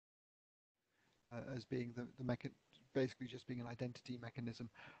as being basically just being an identity mechanism.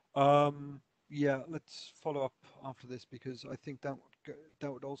 Yeah, let's follow up after this because I think that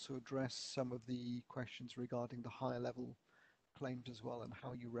would also address some of the questions regarding the higher level claims as well and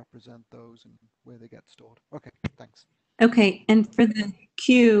how you represent those and where they get stored. Okay, thanks. Okay, and for the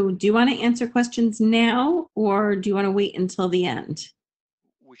queue, do you want to answer questions now or do you want to wait until the end?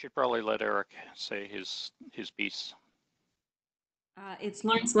 We should probably let Eric say his piece. It's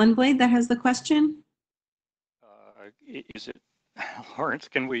Lawrence Lindblade that has the question. Is it Lawrence?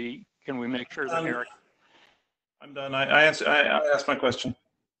 Can we make sure that Eric? I'm done. I asked my question.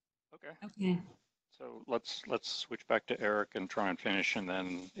 Okay. Okay. So let's switch back to Eric and try and finish, and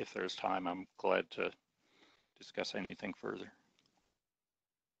then if there's time, I'm glad to discuss anything further.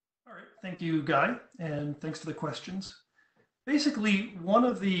 All right, thank you, Guy, and thanks for the questions. Basically, one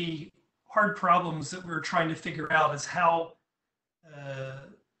of the hard problems that we're trying to figure out is how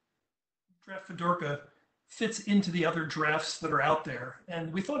draft Fedorka fits into the other drafts that are out there.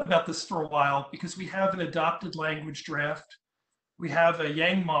 And we thought about this for a while because we have an adopted language draft. We have a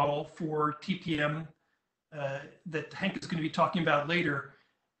Yang model for TPM that Hank is going to be talking about later.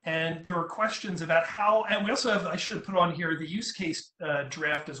 And there were questions about how, and we also have, I should put on here, the use case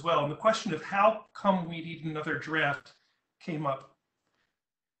draft as well. And the question of how come we need another draft came up.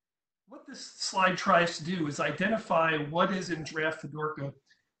 What this slide tries to do is identify what is in draft Fedorka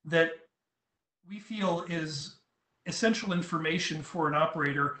that we feel is essential information for an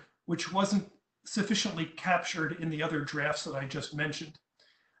operator, which wasn't sufficiently captured in the other drafts that I just mentioned.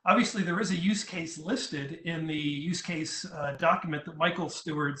 Obviously, there is a use case listed in the use case document that Michael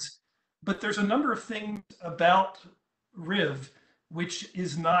stewards, but there's a number of things about RIV which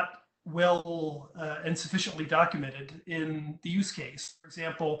is not well and sufficiently documented in the use case. For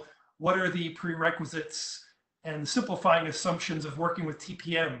example, what are the prerequisites and simplifying assumptions of working with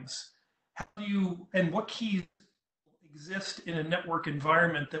TPMs? How do you, and what keys exist in a network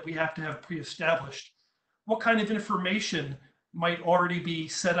environment that we have to have pre-established? What kind of information might already be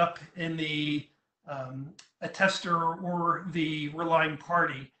set up in the attester or the relying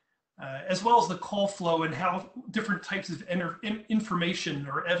party, as well as the call flow and how different types of information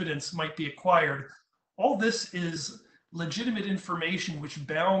or evidence might be acquired. All this is legitimate information which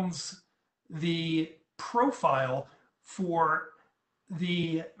bounds the profile for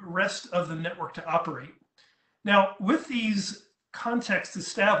the rest of the network to operate. Now, with these contexts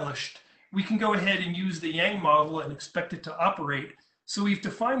established, we can go ahead and use the Yang model and expect it to operate. So we've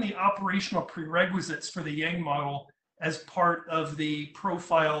defined the operational prerequisites for the Yang model as part of the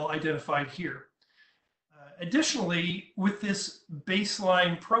profile identified here. Additionally, with this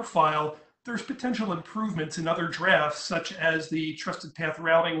baseline profile, there's potential improvements in other drafts, such as the trusted path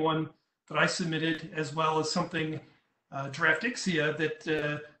routing one that I submitted, as well as something draft IXIA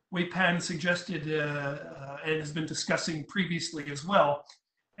that Wei Pan suggested and has been discussing previously as well.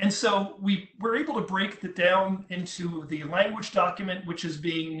 And so we were able to break it down into the language document, which is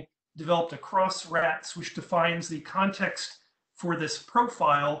being developed across RATs, which defines the context for this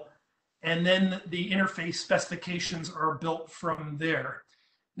profile. And then the interface specifications are built from there.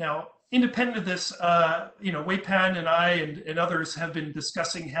 Now, independent of this, Wei Pan and I and others have been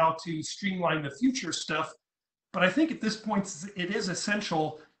discussing how to streamline the future stuff. But I think at this point, it is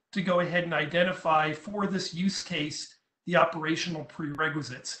essential to go ahead and identify for this use case the operational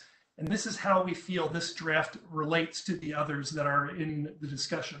prerequisites. And this is how we feel this draft relates to the others that are in the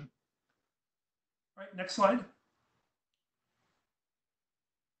discussion. All right, next slide.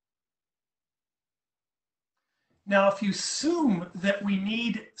 Now, if you assume that we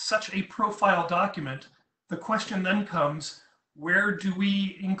need such a profile document, the question then comes, where do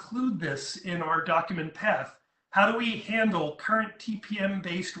we include this in our document path? How do we handle current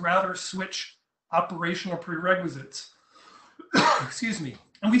TPM-based router switch operational prerequisites? Excuse me.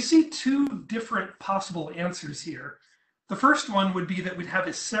 And we see two different possible answers here. The first one would be that we'd have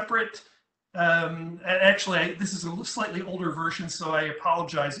a separate, actually, this is a slightly older version, so I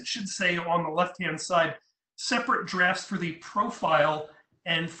apologize. It should say on the left-hand side, separate drafts for the profile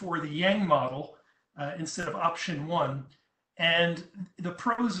and for the Yang model instead of option one. And the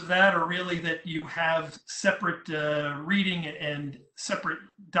pros of that are really that you have separate reading and separate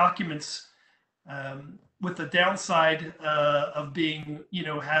documents, with the downside of being,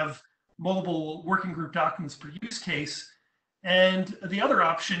 have multiple working group documents per use case. And the other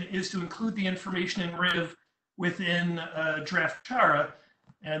option is to include the information in RIV within draft Chara,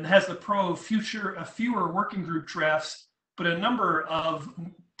 and has the pro of fewer working group drafts, but a number of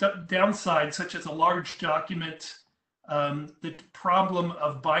downsides, such as a large document, the problem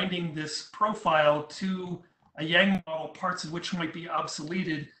of binding this profile to a Yang model, parts of which might be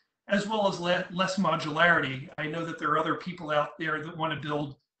obsoleted, as well as less modularity. I know that there are other people out there that want to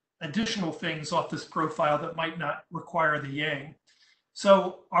build additional things off this profile that might not require the Yang.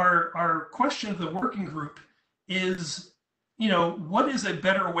 So our question of the working group is, what is a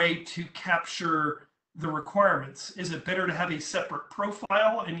better way to capture the requirements? Is it better to have a separate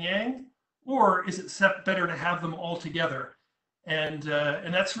profile in Yang, or is it better to have them all together? And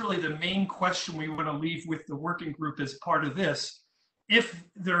that's really the main question we want to leave with the working group as part of this. If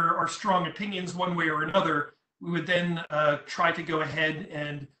there are strong opinions one way or another, we would then try to go ahead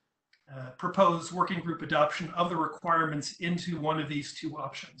and propose working group adoption of the requirements into one of these two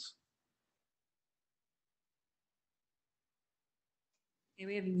options. Okay,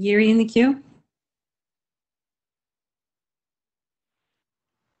 we have Yuri in the queue.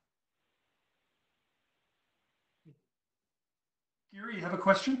 Gary, you have a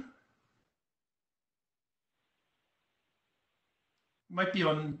question? Might be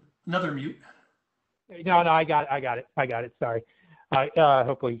on another mute. No, I got it. Sorry.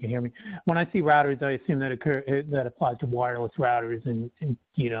 Hopefully you can hear me. When I see routers, I assume that applies to wireless routers, and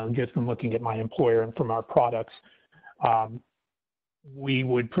just from looking at my employer and from our products, we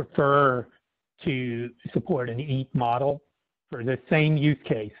would prefer to support an EAT model for the same use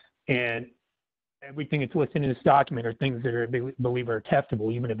case, and everything that's listed in this document are things that are believe are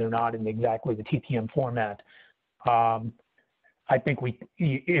testable, even if they're not in exactly the TPM format. I think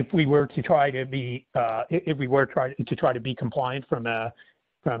if we were to try to be compliant from a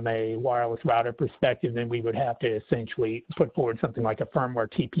wireless router perspective, then we would have to essentially put forward something like a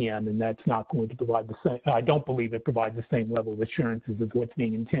firmware TPM, and that's not going to provide the same. I don't believe it provides the same level of assurances as what's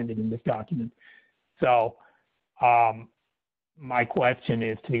being intended in this document. So, my question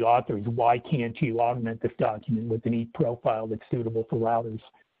is to the authors: why can't you augment this document with an EAT profile that's suitable for routers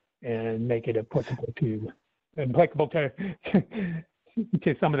and make it applicable to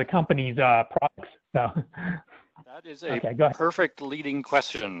some of the company's products? So, that is a perfect leading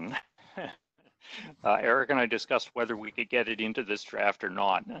question. Eric and I discussed whether we could get it into this draft or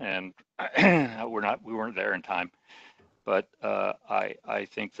not, and we weren't there in time. But I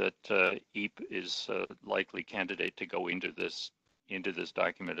think that EAP is a likely candidate to go into this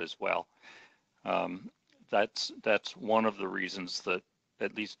document as well. That's one of the reasons that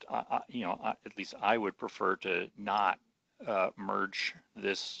at least I would prefer to not merge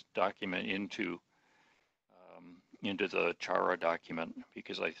this document into the Chara document,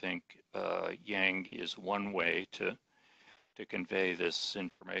 because I think Yang is one way to convey this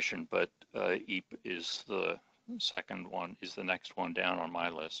information, but EAP is the second one, is the next one down on my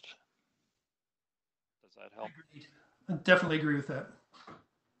list. Does that help? I definitely agree with that.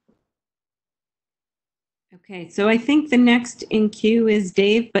 Okay, so I think the next in queue is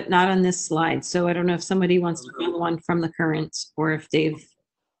Dave, but not on this slide. So I don't know if somebody wants to do one from the current, or if Dave.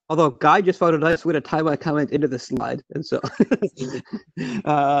 Although Guy just voted us, we're going to tie my comment into the slide, and so.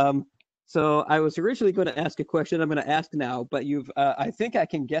 So I was originally going to ask a question. I'm going to ask now, but I think I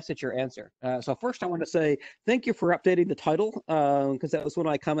can guess at your answer. So first I want to say thank you for updating the title, because that was one of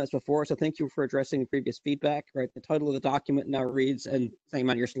my comments before. So thank you for addressing the previous feedback, right? The title of the document now reads, and same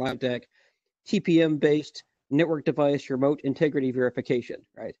on your slide deck, TPM-based network device remote integrity verification,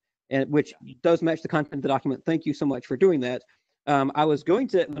 right? And which does match the content of the document. Thank you so much for doing that. I was going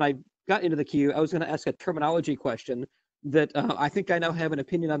to, when I got into the queue, I was going to ask a terminology question that I think I now have an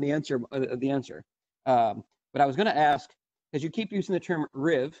opinion on the answer. But I was going to ask, because you keep using the term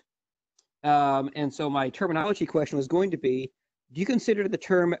RIV, and so my terminology question was going to be, do you consider the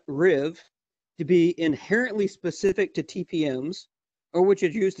term RIV to be inherently specific to TPMs, or would you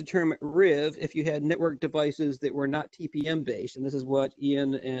use the term RIV if you had network devices that were not TPM based? And this is what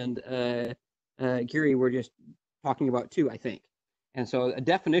Ian and Gary were just talking about too, I think. And so a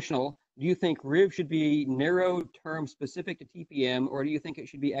definitional, do you think RIV should be narrow term specific to TPM, or do you think it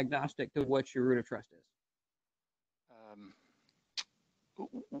should be agnostic to what your root of trust is?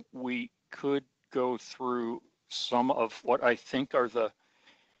 We could go through some of what I think are the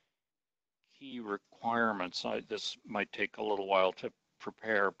key requirements. This might take a little while to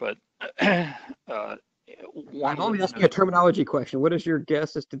prepare, but I'm only asking a terminology question. What is your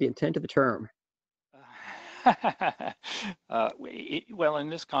guess as to the intent of the term? Well, in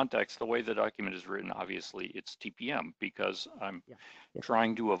this context, the way the document is written, obviously it's TPM, because I'm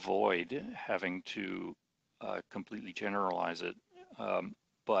trying to avoid having to completely generalize it.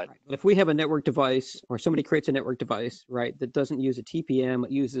 But if we have a network device, or somebody creates a network device, right, that doesn't use a TPM,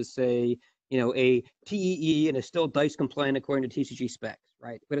 it uses, say, a TEE, and is still DICE compliant according to TCG specs,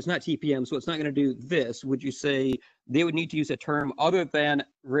 right? But it's not TPM, so it's not going to do this. Would you say they would need to use a term other than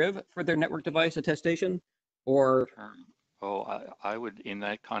RIV for their network device attestation? Or Oh, I would, in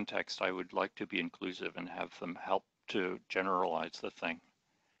that context, I would like to be inclusive and have them help to generalize the thing.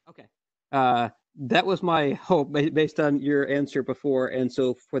 Okay. That was my hope based on your answer before. And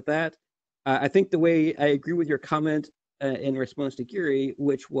so for that, I think the way I agree with your comment in response to Gary,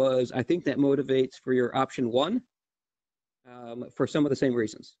 which was, I think that motivates for your option one for some of the same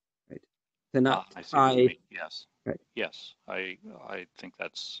reasons, right? To not I see what you mean. Yes. Right. Yes. I think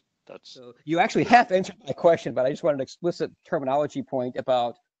that's. So you actually half answered my question, but I just wanted an explicit terminology point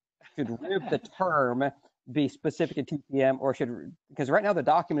about should RIV the term be specific to TPM, or should, because right now the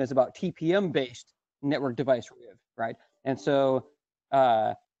document is about TPM based network device RIV, right? And so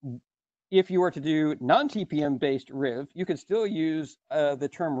if you were to do non-TPM based RIV, you could still use the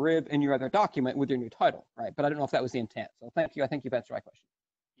term RIV in your other document with your new title, right? But I don't know if that was the intent. So thank you. I think you've answered my question.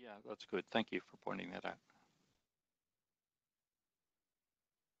 Yeah, that's good. Thank you for pointing that out.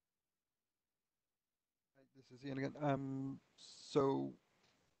 This is Ian again. So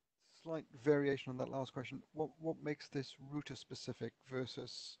slight variation on that last question. What makes this router specific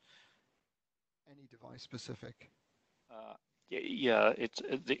versus any device specific? Yeah, it's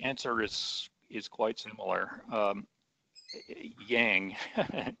the answer is quite similar. Yang,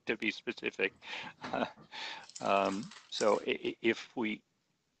 to be specific. So if we,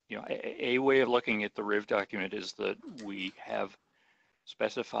 a way of looking at the RIV document is that we have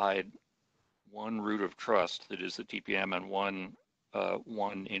specified one root of trust that is the TPM and one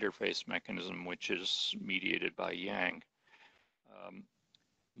interface mechanism which is mediated by Yang.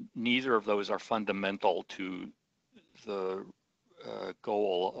 Neither of those are fundamental to the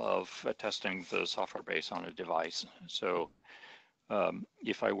goal of testing the software base on a device. So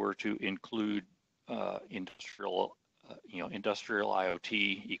if I were to include industrial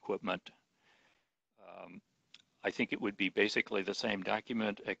IoT equipment, I think it would be basically the same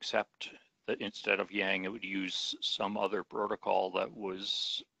document, except that instead of Yang, it would use some other protocol that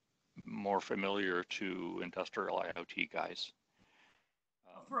was more familiar to industrial IoT guys.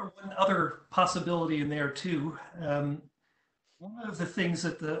 For one other possibility in there too, one of the things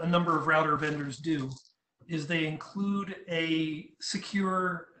that a number of router vendors do is they include a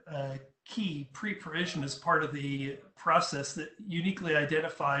secure key pre-provision as part of the process that uniquely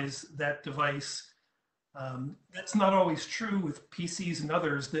identifies that device. That's not always true with PCs and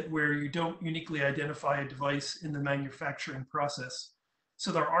others, that where you don't uniquely identify a device in the manufacturing process.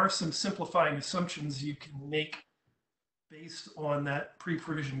 So there are some simplifying assumptions you can make based on that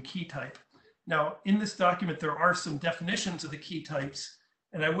pre-provisioned key type. Now, in this document, there are some definitions of the key types,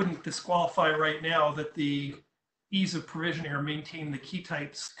 and I wouldn't disqualify right now that the ease of provisioning or maintaining the key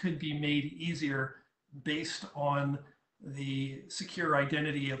types could be made easier based on the secure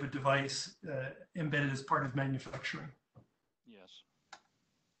identity of a device embedded as part of manufacturing. Yes.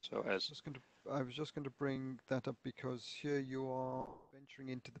 So as I was just going to bring that up because here you are venturing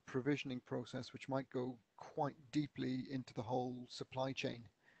into the provisioning process, which might go quite deeply into the whole supply chain.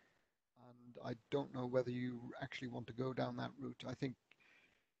 And I don't know whether you actually want to go down that route. I think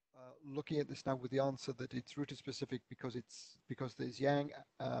looking at this now with the answer that it's router specific because there's Yang,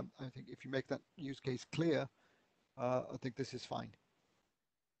 I think if you make that use case clear, I think this is fine.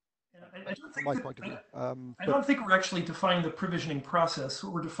 From my point of view. I don't think we're actually defining the provisioning process.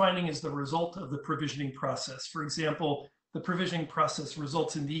 What we're defining is the result of the provisioning process. For example, the provisioning process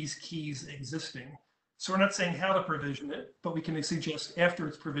results in these keys existing. So we're not saying how to provision it, but we can suggest after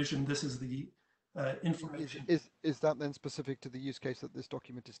it's provisioned, this is the information. Is that then specific to the use case that this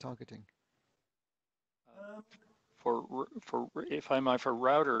document is targeting? For if I might, for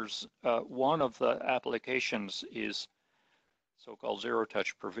routers, one of the applications is so-called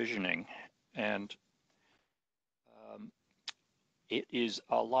zero-touch provisioning, and it is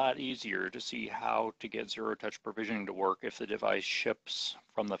a lot easier to see how to get zero-touch provisioning to work if the device ships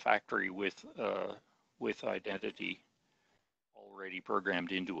from the factory with identity already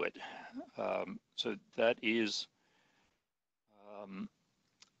programmed into it. So that is,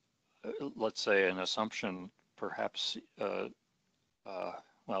 let's say, an assumption, perhaps.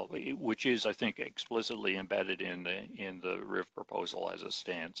 Well, which is, I think, explicitly embedded in the RIV proposal as it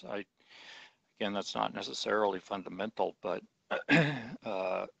stands. Again, that's not necessarily fundamental, but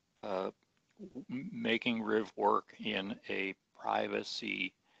making RIV work in a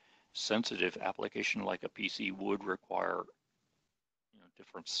privacy-sensitive application like a PC would require,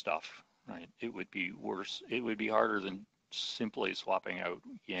 different stuff, right? It would be worse. It would be harder than simply swapping out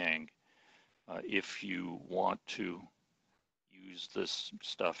Yang if you want to use this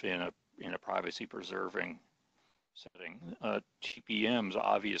stuff in a privacy preserving setting. TPMs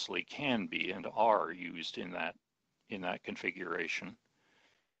obviously can be and are used in that configuration.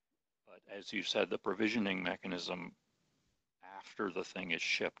 But as you said, the provisioning mechanism after the thing is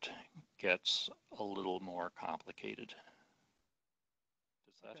shipped gets a little more complicated.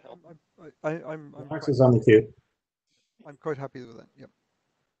 Does that help? Max is on the queue. I'm quite happy with that. Yep.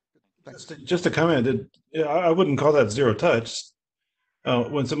 Just a comment. I wouldn't call that zero touch.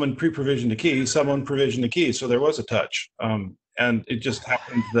 When someone pre-provisioned a key, someone provisioned a key, so there was a touch. And it just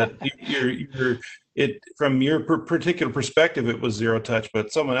happens that from your particular perspective, it was zero touch,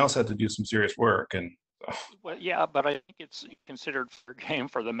 but someone else had to do some serious work. And well, yeah, but I think it's considered fair game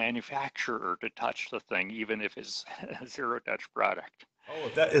for the manufacturer to touch the thing, even if it's a zero touch product.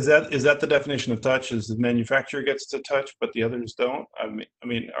 oh, is that the definition of touch? Is the manufacturer gets to touch, but the others don't? I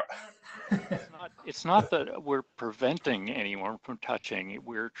mean. It's not that we're preventing anyone from touching.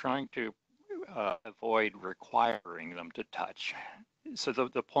 We're trying to avoid requiring them to touch. So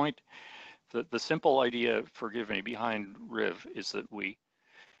the point, the simple idea, forgive me, behind RIV is that we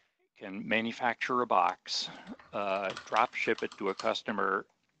can manufacture a box, drop ship it to a customer,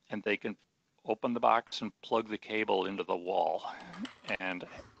 and they can open the box and plug the cable into the wall, and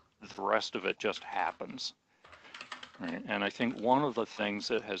the rest of it just happens. Right? And I think one of the things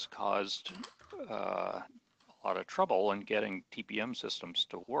that has caused a lot of trouble in getting TPM systems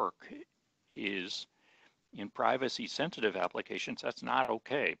to work is in privacy sensitive applications, that's not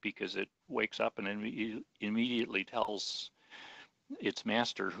okay because it wakes up and immediately tells its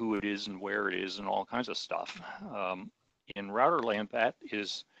master who it is and where it is and all kinds of stuff. In router land, that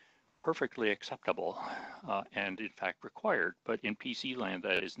is perfectly acceptable and in fact required, but in PC land,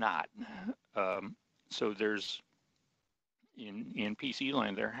 that is not. So there's in PC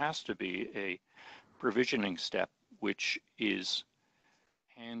land, there has to be a provisioning step which is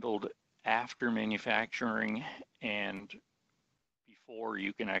handled after manufacturing and before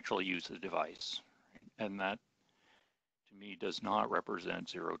you can actually use the device. And that, to me, does not represent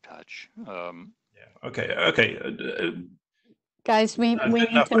zero touch. Yeah. Okay. Guys, we need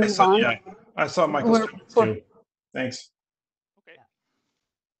to move on. Yeah, I saw Michael's too. Thanks. Okay.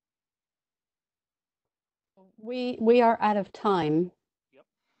 We are out of time. Yep.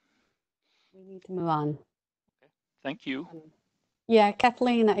 We need to move on. Okay. Thank you. Yeah,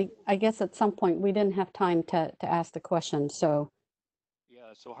 Kathleen, I guess at some point we didn't have time to ask the question, so.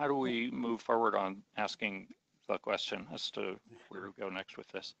 Yeah, so how do we move forward on asking the question as to where we go next with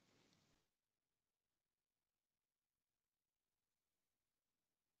this?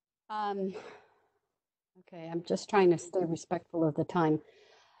 Okay, I'm just trying to stay respectful of the time.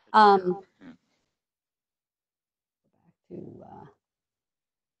 Back to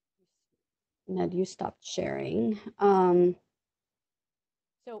Ned, you stopped sharing.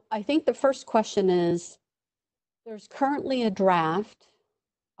 So I think the first question is, there's currently a draft.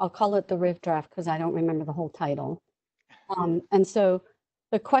 I'll call it the RIV draft because I don't remember the whole title. And so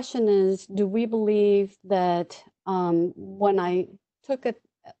the question is, do we believe that when I took a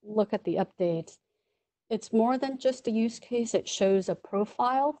look at the updates, it's more than just a use case. It shows a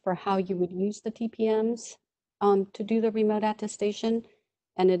profile for how you would use the TPMs to do the remote attestation,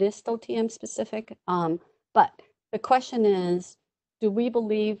 and it is still TM specific. But the question is, do we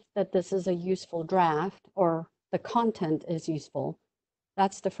believe that this is a useful draft or the content is useful?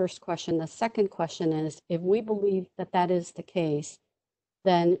 That's the first question. The second question is, if we believe that that is the case,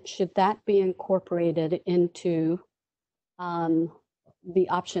 then should that be incorporated into the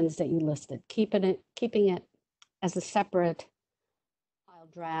options that you listed, keeping it as a separate file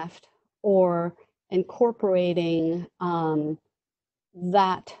draft or incorporating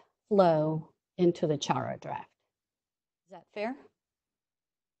that flow into the Chara draft? Is that fair?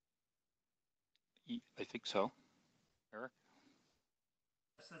 I think so. Eric?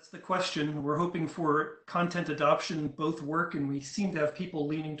 That's the question. We're hoping for content adoption, both work, and we seem to have people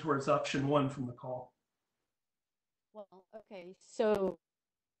leaning towards option one from the call. Well, okay, so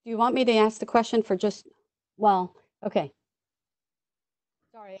do you want me to ask the question for just, well, okay.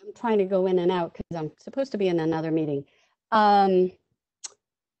 Sorry, I'm trying to go in and out because I'm supposed to be in another meeting.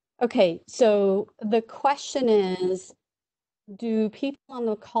 Okay, so the question is, do people on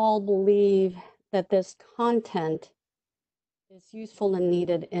the call believe that this content is useful and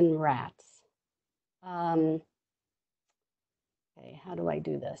needed in RATs? Okay, how do I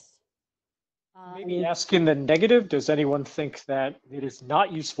do this? Maybe ask in the negative. Does anyone think that it is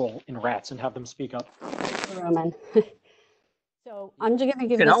not useful in RATs, and have them speak up? Roman. So I'm just going to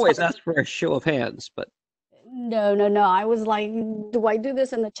give You can this always ask for a show of hands, but no. I was like, do I do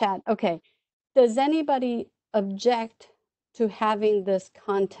this in the chat? Okay. Does anybody object to having this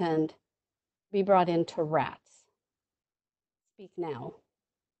content be brought into RATs? Speak now.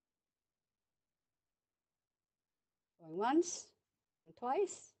 Going once, and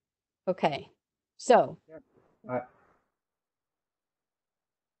twice. Okay. So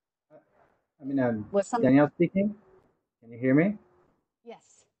I mean, Was some Daniel speaking. Can you hear me?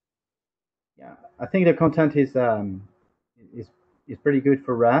 yes. Yeah, I think the content is pretty good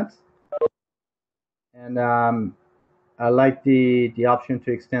for rats, and I like the option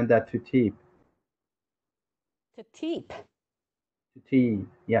to extend that to TEEP. To TEEP. To TEEP,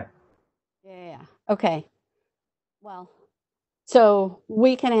 yeah. Yeah. Okay. Well, so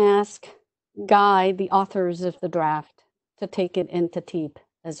we can ask Guy, the authors of the draft, to take it into TEEP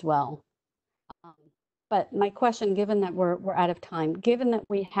as well. But my question, given that we're out of time, given that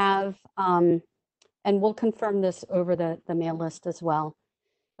we have, and we'll confirm this over the mail list as well.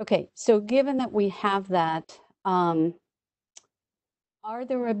 Okay, so given that we have that, are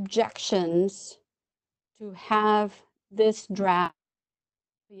there objections to have this draft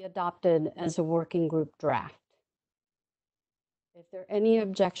be adopted as a working group draft? If there are any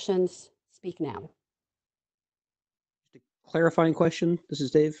objections, speak now. Clarifying question. This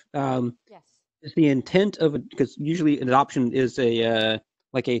is Dave. Yes. Is the intent of it, because usually an adoption is a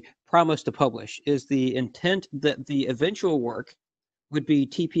like a promise to publish, is the intent that the eventual work would be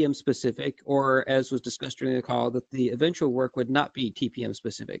TPM specific, or as was discussed during the call, that the eventual work would not be TPM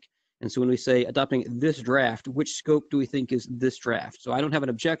specific? And so when we say adopting this draft, which scope do we think is this draft? So I don't have an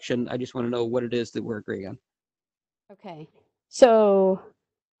objection. I just want to know what it is that we're agreeing on. Okay. So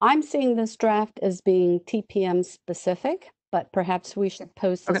I'm seeing this draft as being TPM specific, but perhaps we should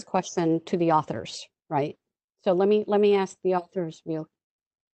pose this question to the authors, right? So let me ask the authors real.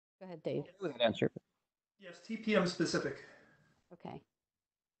 Go ahead, Dave. With that answer. Yes, TPM specific. Okay.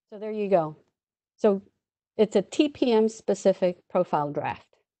 So there you go. So it's a TPM specific profile draft.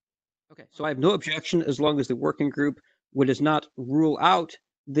 Okay. So I have no objection as long as the working group does not rule out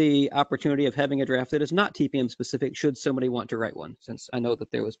the opportunity of having a draft that is not TPM specific should somebody want to write one, since I know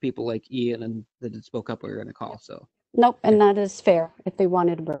that there was people like Ian and that spoke up when we were in a call. So nope, and that is fair if they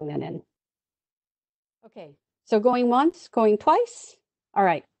wanted to bring that in. Okay, so going once, going twice. All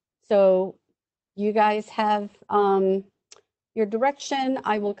right, so you guys have your direction.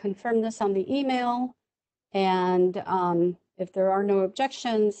 I will confirm this on the email, and if there are no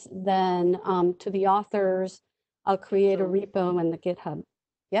objections, then to the authors, I'll create a repo in the GitHub.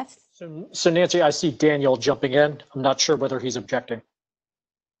 Yes? So Nancy, I see Daniel jumping in. I'm not sure whether he's objecting.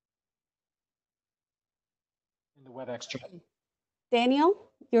 In the WebEx chat. Daniel,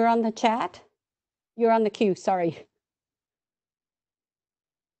 you're on the chat. You're on the queue, sorry.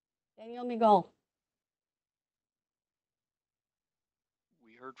 Daniel Miguel.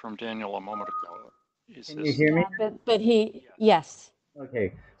 We heard from Daniel a moment ago. Can you hear me? But he, yes.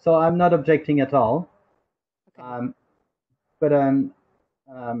 Okay, so I'm not objecting at all. Okay. But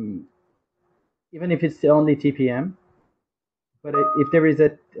even if it's only TPM, but if there is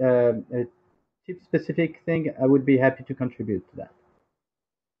a tip specific thing, I would be happy to contribute to that.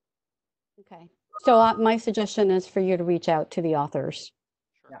 Okay, so my suggestion is for you to reach out to the authors.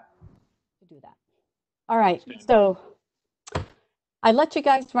 Yeah. To do that. All right, so I let you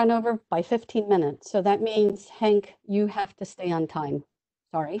guys run over by 15 minutes. So that means, Hank, you have to stay on time.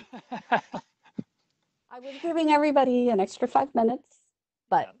 Sorry. I was giving everybody an extra 5 minutes,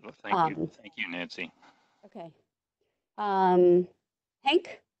 but yeah, well, thank you, Nancy. Okay.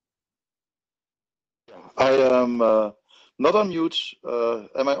 Hank? I am not on mute.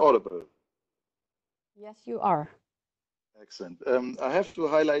 Am I audible? Yes, you are. Excellent. I have to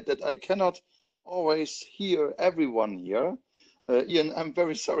highlight that I cannot always hear everyone here. Ian, I'm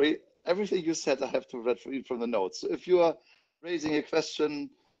very sorry. Everything you said, I have to read from the notes. So if you are raising a question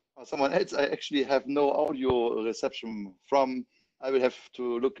or someone else, I actually have no audio reception from. I will have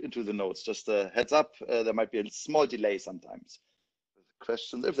to look into the notes. Just a heads up, there might be a small delay sometimes.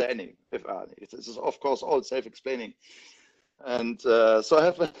 Questions, if there are any, this is of course all self-explaining. And so I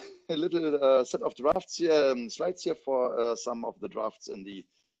have a little set of drafts here, slides here for some of the drafts in the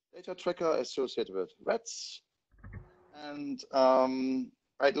data tracker associated with rats. And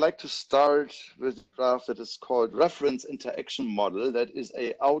I'd like to start with a draft that is called Reference Interaction Model. That is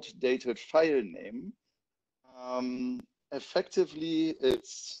an outdated file name. Effectively,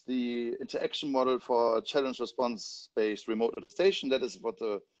 it's the interaction model for challenge response based remote attestation. That is what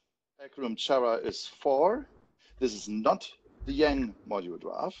the acronym CHARA is for. This is not the Yang module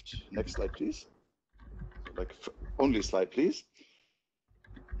draft. Next slide, please. Like only slide, please.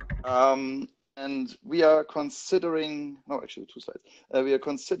 And we are considering, no, actually 2 slides. We are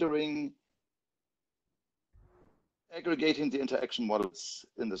considering aggregating the interaction models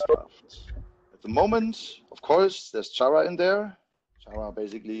in this draft. At the moment, of course, there's Chara in there. Chara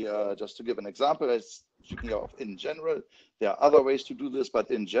basically, just to give an example, is speaking of in general. There are other ways to do this, but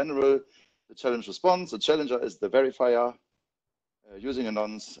in general, the challenge response, the challenger is the verifier. using a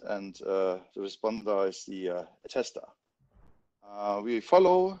nonce, and the responder is the attester. We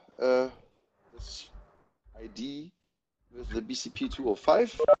follow this ID with the BCP 205.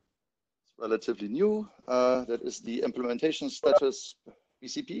 It's relatively new. That is the implementation status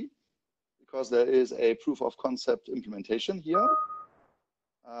BCP, because there is a proof of concept implementation here.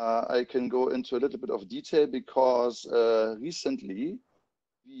 I can go into a little bit of detail because recently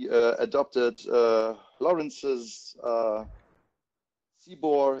we adopted Lawrence's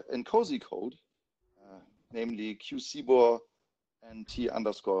CBOR and COSI code, namely QCBOR and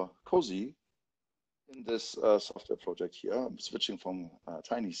T_COSI in this software project here. I'm switching from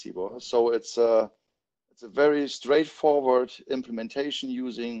tiny CBOR. So it's a very straightforward implementation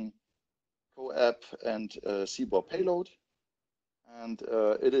using CoAP and CBOR payload. And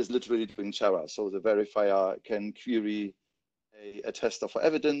it is literally doing Chara. So the verifier can query a attester for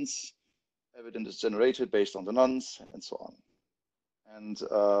evidence. Evidence is generated based on the nonce and so on. And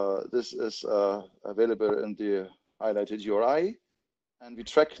this is available in the highlighted URI. And we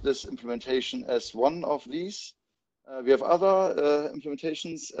track this implementation as one of these. We have other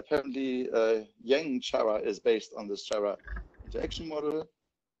implementations. Apparently, Yang Chara is based on this Chara interaction model.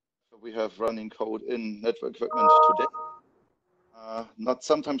 We have running code in network equipment today.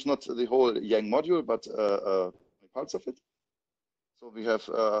 Sometimes not the whole Yang module, but parts of it. So we have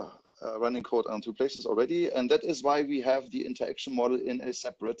running code on 2 places already. And that is why we have the interaction model in a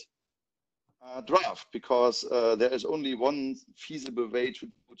separate draft, because there is only one feasible way to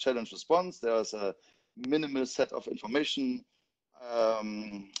challenge response. There's a minimal set of information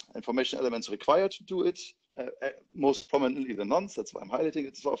elements required to do it. Most prominently the nonce, that's why I'm highlighting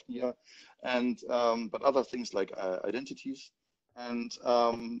it so often here, and but other things like identities. And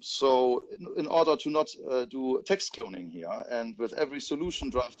so in order to not do text cloning here, and with every solution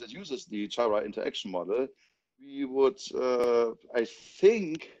draft that uses the Chara interaction model, we would, I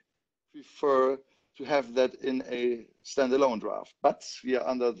think, prefer to have that in a standalone draft. But we are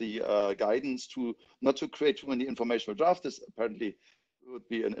under the guidance to not to create too many informational drafts. This apparently would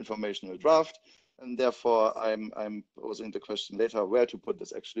be an informational draft. And therefore, I'm posing the question later where to put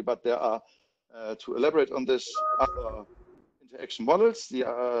this actually. But there are, to elaborate on this, other interaction models.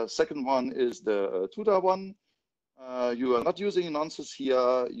 The second one is the TUDA one. You are not using nonces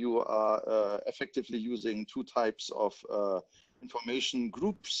here. You are effectively using 2 types of information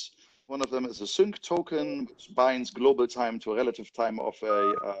groups. One of them is a sync token, which binds global time to relative time of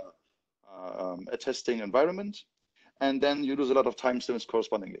a testing environment. And then you lose a lot of timestamps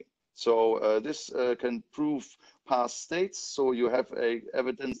correspondingly. So this can prove past states. So you have a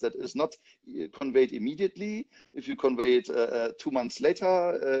evidence that is not conveyed immediately. If you convey it 2 months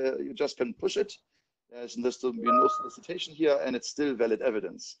later, you just can push it. There's no solicitation here, and it's still valid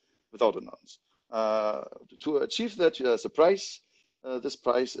evidence without a nonce. To achieve that, there's a price. This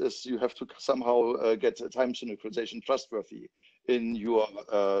price is you have to somehow get time synchronization trustworthy in your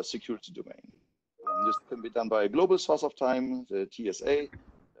security domain. This can be done by a global source of time, the TSA.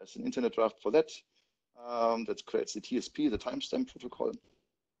 There's an internet draft for that. That creates the TSP, the timestamp protocol.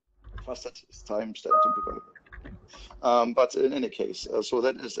 Trusted timestamp protocol. But in any case, so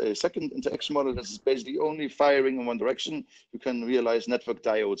that is a second interaction model. This is basically only firing in one direction. You can realize network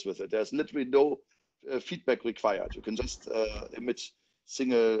diodes with it. There's literally no feedback required. You can just emit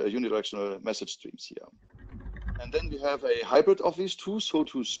single unidirectional message streams here. And then we have a hybrid of these 2, so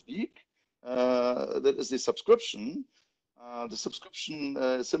to speak. That is the subscription. The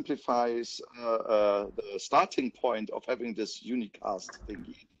subscription simplifies the starting point of having this unicast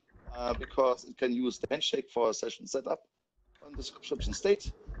thingy, because it can use the handshake for a session setup on the subscription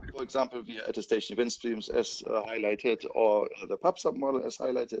state. For example, via attestation event streams as highlighted, or the pub submodel as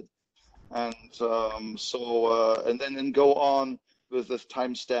highlighted. And and then go on with the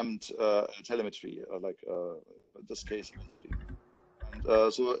time-stamped telemetry, like in this case.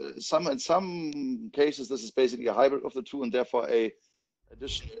 And so in some cases, this is basically a hybrid of the 2, and therefore a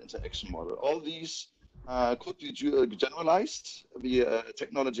additional interaction model. All these could be generalized, be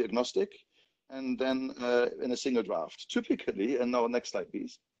technology agnostic, and then in a single draft. Typically, and now next slide,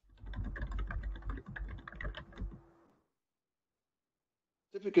 please.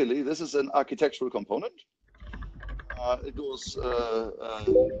 Typically, this is an architectural component. It goes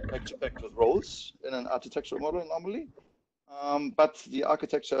back to back with roles in an architectural model normally. But the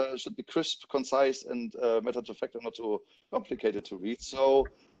architecture should be crisp, concise, and matter to fact, and not too complicated to read. So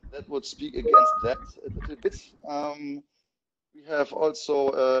that would speak against that a little bit. We have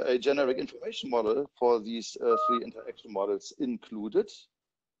also a generic information model for these 3 interaction models included.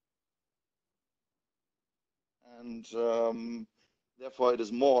 And Therefore, it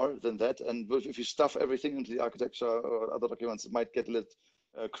is more than that. And if you stuff everything into the architecture or other documents, it might get a little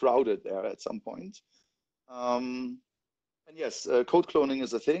crowded there at some point. And yes, code cloning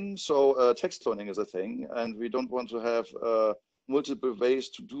is a thing. So text cloning is a thing. And we don't want to have multiple ways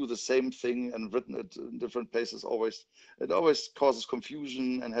to do the same thing and written it in different places. It always causes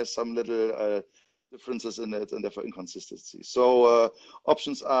confusion and has some little differences in it and therefore inconsistency. So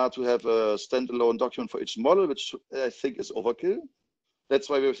options are to have a standalone document for each model, which I think is overkill. That's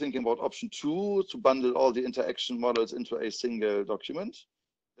why we're thinking about option 2, to bundle all the interaction models into a single document.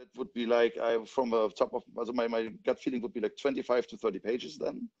 That would be like, from a top of my gut feeling would be like 25 to 30 pages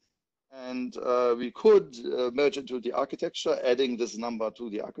then. And we could merge into the architecture, adding this number to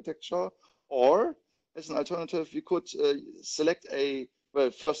the architecture. Or as an alternative, we could select a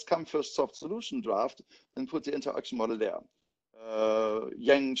first come, first served solution draft and put the interaction model there.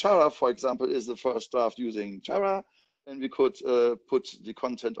 Yang Chara, for example, is the first draft using Chara. And we could put the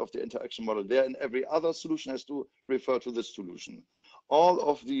content of the interaction model there, and every other solution has to refer to this solution. All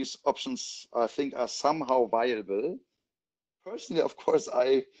of these options, I think, are somehow viable. Personally, of course,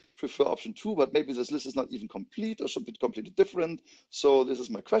 I prefer option 2, but maybe this list is not even complete or should be completely different. So this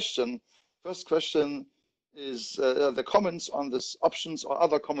is my question. First question is the comments on this options or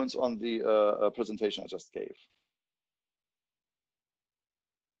other comments on the presentation I just gave.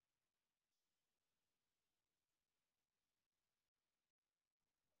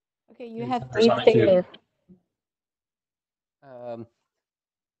 Okay, you have Dave Taylor.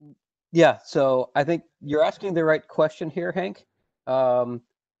 Yeah, so I think you're asking the right question here, Hank.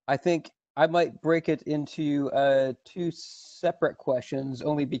 I think I might break it into 2 separate questions,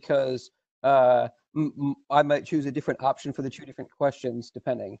 only because I might choose a different option for the 2 different questions,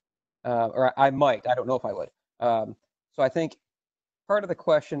 depending. Or I might, I don't know if I would. So I think part of the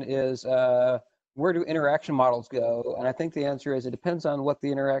question is, where do interaction models go? And I think the answer is it depends on what the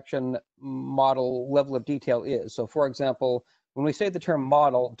interaction model level of detail is. So for example, when we say the term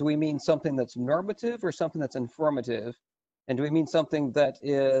model, do we mean something that's normative or something that's informative? And do we mean something that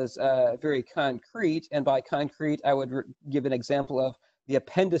is very concrete? And by concrete, I would give an example of the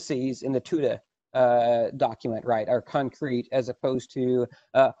appendices in the TUDA document, right, are concrete, as opposed to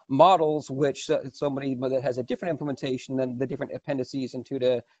models, which somebody that has a different implementation than the different appendices in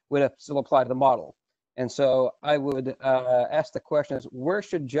TUDA would still apply to the model. And so I would ask the question is, where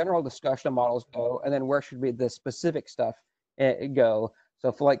should general discussion of models go? And then where should be the specific stuff go?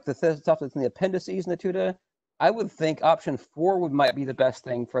 So for like the stuff that's in the appendices in the TUDA, I would think option 4 might be the best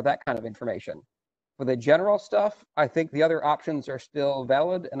thing for that kind of information. For the general stuff, I think the other options are still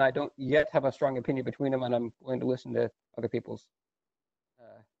valid, and I don't yet have a strong opinion between them, and I'm going to listen to other people's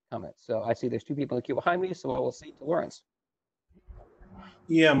comments. So I see there's 2 people in the queue behind me, so I will cede to Lawrence.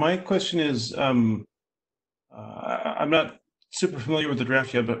 Yeah, my question is, I'm not super familiar with the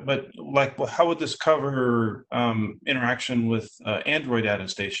draft yet, but like, well, how would this cover interaction with Android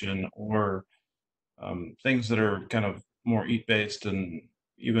attestation or things that are kind of more EAT-based and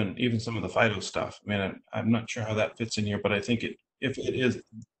even some of the FIDO stuff? I mean, I'm not sure how that fits in here, but I think if it is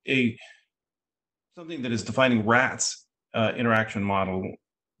something that is defining RAT's interaction model,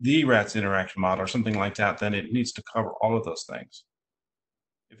 the RAT's interaction model, or something like that, then it needs to cover all of those things.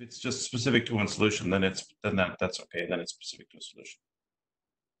 If it's just specific to one solution, then that's okay. Then it's specific to a solution.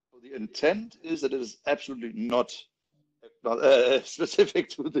 So the intent is that it is absolutely not specific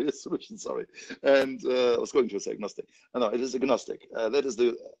to the solution, sorry. And I was going to say agnostic. No, it is agnostic. That is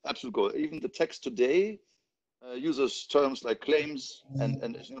the absolute goal. Even the text today uses terms like claims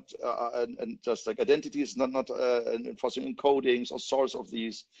and just like identities, not enforcing encodings or source of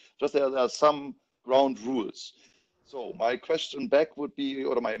these. Just there are some ground rules. So my question back would be,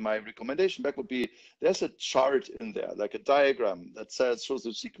 or my recommendation back would be, there's a chart in there, like a diagram that shows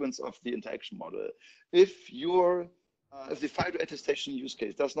the sequence of the interaction model. If the FIDO attestation use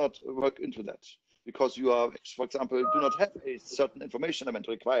case does not work into that, because you are, for example, do not have a certain information element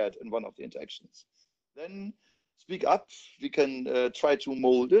required in one of the interactions, then speak up. We can try to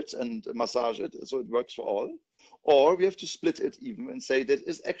mold it and massage it so it works for all. Or we have to split it even and say that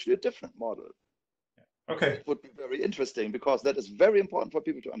is actually a different model. Okay. It would be very interesting because that is very important for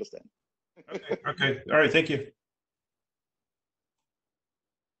people to understand. Okay. All right. Thank you.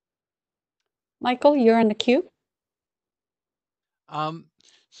 Michael, you're in the queue.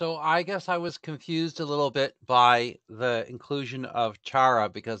 So I guess I was confused a little bit by the inclusion of Chara,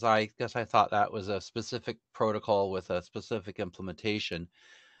 because I guess I thought that was a specific protocol with a specific implementation.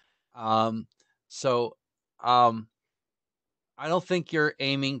 I don't think you're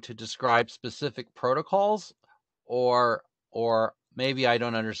aiming to describe specific protocols, or maybe I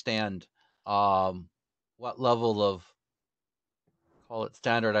don't understand what level of call it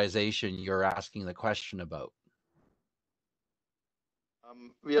standardization, you're asking the question about?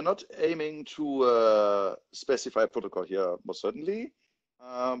 We are not aiming to specify a protocol here, most certainly,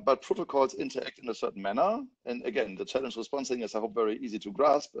 but protocols interact in a certain manner. And again, the challenge response thing is, I hope, very easy to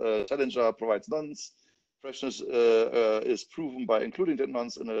grasp. Challenger provides nonce. Freshness is proven by including that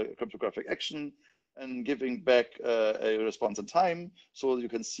nonce in a cryptographic action and giving back a response in time. So you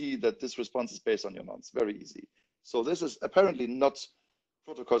can see that this response is based on your nonce. Very easy. So this is apparently not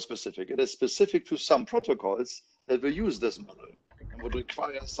protocol specific. It is specific to some protocols that will use this model and would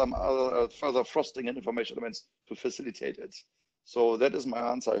require some other further frosting and information elements to facilitate it. So that is my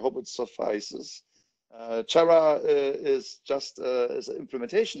answer. I hope it suffices. Chara is just as an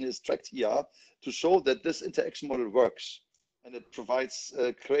implementation is tracked here to show that this interaction model works and it provides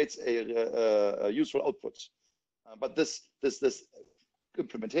creates a useful output. But this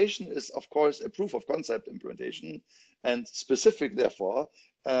implementation is, of course, a proof of concept implementation and specific, therefore,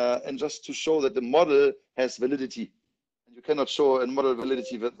 and just to show that the model has validity. And you cannot show a model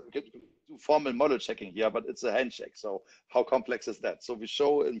validity with do formal model checking here, but it's a handshake. So how complex is that? So we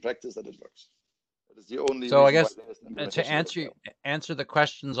show in practice that it works. That is the only. So I reason guess why there is an implementation to answer the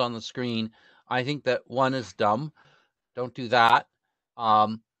questions on the screen, I think that 1 is dumb. Don't do that.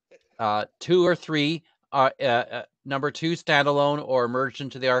 2 or 3, number 2 standalone or merged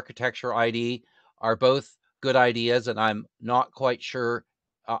into the architecture ID are both good ideas, and I'm not quite sure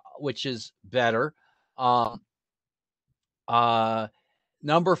which is better.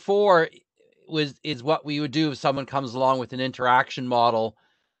 Number 4 is what we would do if someone comes along with an interaction model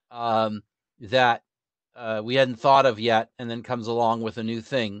that we hadn't thought of yet, and then comes along with a new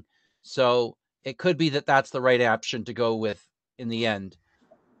thing. So it could be that that's the right option to go with in the end.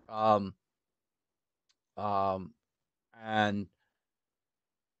 And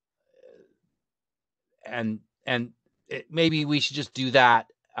maybe we should just do that.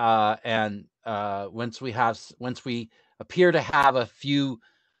 And once we appear to have a few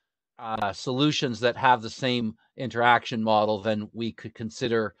solutions that have the same interaction model, then we could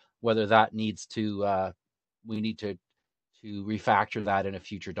consider whether that needs to we need to refactor that in a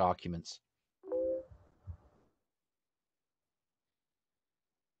future documents.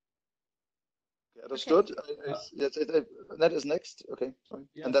 Understood. Yes, Ned is next. Okay, sorry.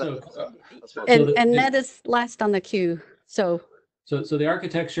 Yeah, and then and Ned is last on the queue. So the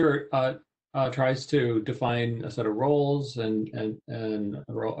architecture tries to define a set of roles and an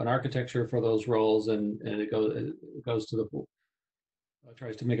architecture for those roles, and it goes to the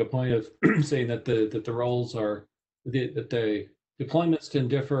tries to make a point of saying that the roles are that the deployments can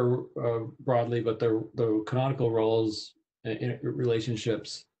differ broadly, but the canonical roles and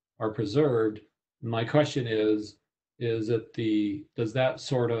relationships are preserved. My question is that does that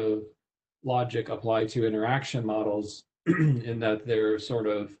sort of logic apply to interaction models in that they're sort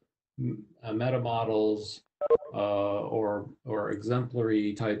of meta models or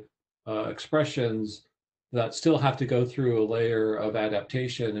exemplary type expressions that still have to go through a layer of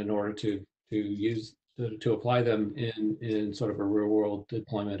adaptation in order to apply them in sort of a real world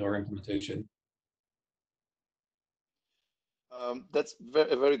deployment or implementation? That's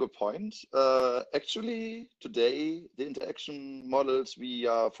a very good point. Actually, today, the interaction models we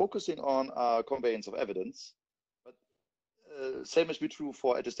are focusing on are conveyance of evidence. But same must be true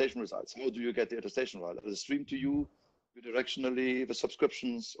for attestation results. How do you get the attestation result? Is it streamed to you directionally with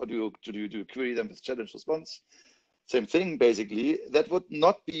subscriptions, or do you query them with challenge response? Same thing, basically. That would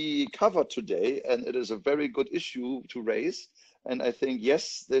not be covered today, and it is a very good issue to raise. And I think,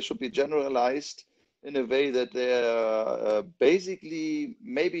 yes, they should be generalized in a way that they're basically,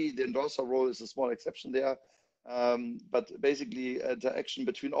 maybe the endorser role is a small exception there, but basically interaction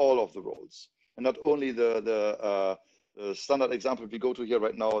between all of the roles, and not only the standard example we go to here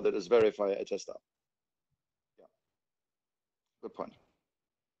right now that is verify attester. Yeah, good point.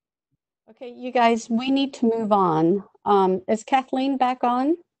 Okay, you guys, we need to move on. Is Kathleen back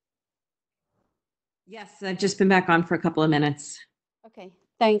on? Yes, I've just been back on for a couple of minutes. Okay,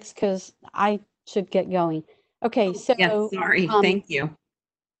 thanks, because I should get going. Okay, so yes, sorry, thank you.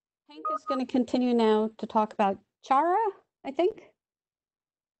 Hank is going to continue now to talk about Chara, I think.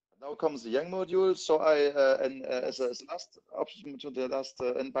 Now comes the Yang module. So and as a last option to the last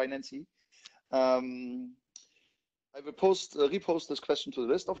and by Nancy, I will repost this question to the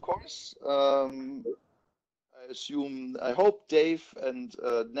list, of course. I hope Dave and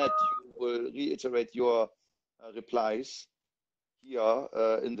Ned, you will reiterate your replies here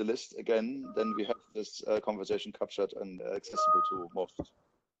in the list again. Then we have this conversation captured and accessible to most.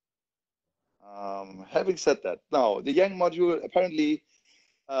 Having said that, now the Yang module apparently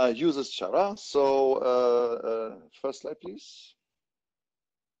uses Chara. So first slide, please.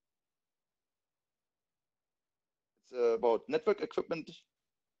 about network equipment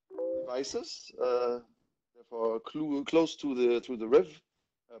devices, therefore close to the Riv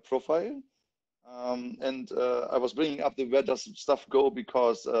profile. And I was bringing up the where does stuff go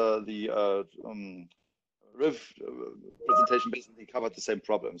because the Riv presentation basically covered the same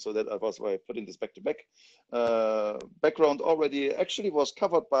problem. So that was why putting this back to back. Background already actually was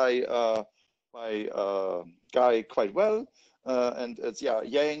covered by Guy quite well. And it's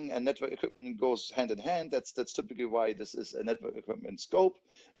Yang and network equipment goes hand in hand. That's typically why this is a network equipment scope.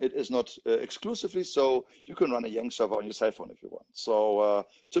 It is not exclusively, so you can run a Yang server on your cell phone if you want. So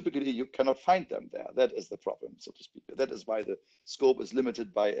typically you cannot find them there. That is the problem, so to speak. That is why the scope is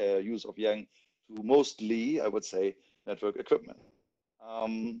limited by use of Yang to mostly, I would say, network equipment.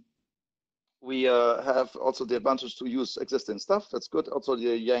 We have also the advantage to use existing stuff. That's good. Also,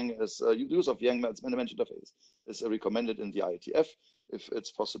 the Yang is use of Yang management interface is recommended in the IETF if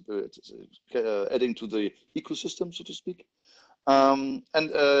it's possible. It's adding to the ecosystem, so to speak. And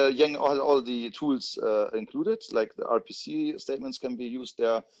Yang has all the tools included, like the RPC statements can be used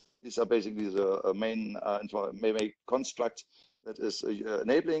there. These are basically the main construct that is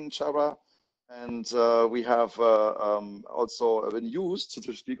enabling Java. And we have also been used, so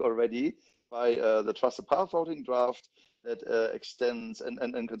to speak, already by the trusted path routing draft that extends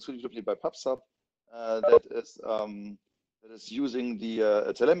and constitutively by PubSub that is using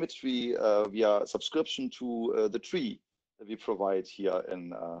the telemetry via subscription to the tree that we provide here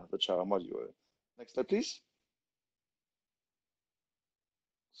in the Java module. Next slide, please.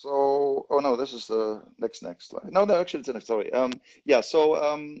 So, oh no, this is the next slide. No, actually, it's the next. Sorry.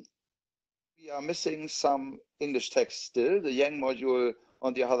 So we are missing some English text still. The Yang module,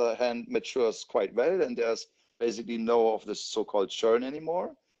 on the other hand, matures quite well, and there's basically no of this so-called churn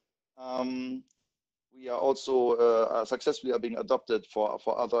anymore. We are also successfully being adopted for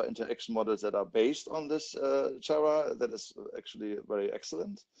other interaction models that are based on this Java. That is actually very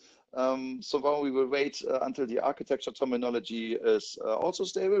excellent. So now we will wait until the architecture terminology is also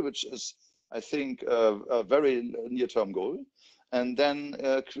stable, which is, I think, a very near-term goal. And then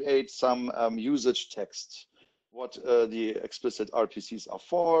create some usage text, what the explicit RPCs are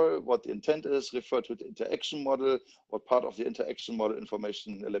for, what the intent is, refer to the interaction model, what part of the interaction model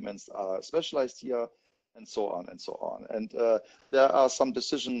information elements are specialized here, and so on and so on. And there are some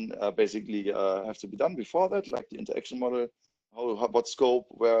decisions basically have to be done before that, like the interaction model, what scope,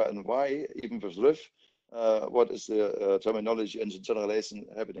 where, and why, even with Riv, what is the terminology and generalization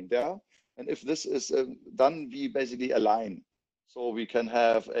happening there. And if this is done, we basically align. So we can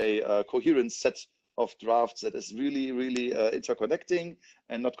have a coherent set of drafts that is really, really interconnecting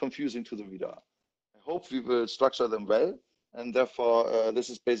and not confusing to the reader. I hope we will structure them well. And therefore, this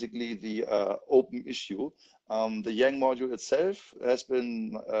is basically the open issue. The Yang module itself has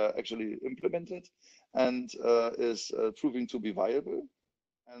been actually implemented and is proving to be viable.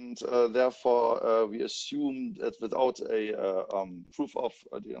 And therefore, we assume that without a proof of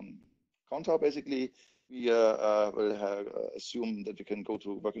the counter, basically, we will assume that we can go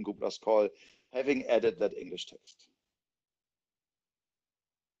to working group last call, having added that English text.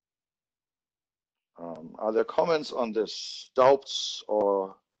 Are there comments on this, doubts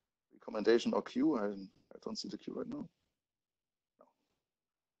or recommendation or queue? I don't see the queue right now. No.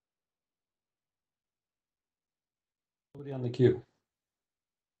 Nobody on the queue.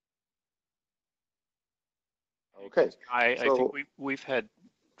 Okay. I think we've had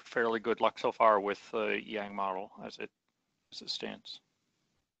fairly good luck so far with the Yang model as it stands.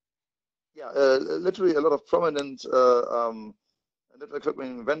 Yeah, literally a lot of prominent network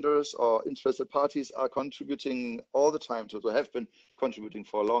equipment vendors or interested parties are contributing all the time to have been contributing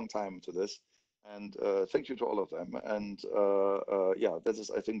for a long time to this. And thank you to all of them. And yeah, this is,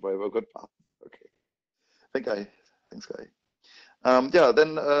 I think, by a good path. Okay. Thanks, Guy. Yeah,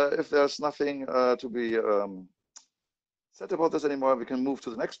 then if there's nothing to be said about this anymore, we can move to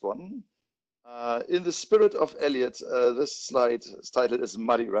the next one. In the spirit of Elliot, this slide's title is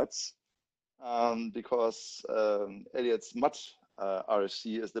Muddy Rats, because Elliot's MUD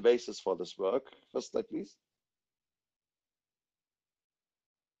RFC is the basis for this work. First slide, please.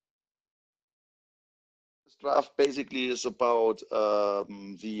 This draft basically is about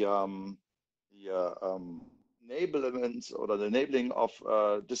the enablement or the enabling of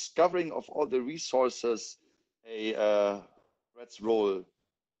discovering of all the resources a rat's role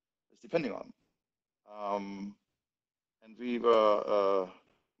is depending on. And we were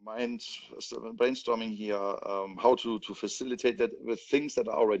brainstorming here how to facilitate that with things that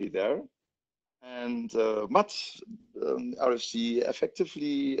are already there. And MUD RFC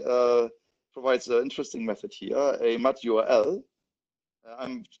effectively provides an interesting method here, a MUD URL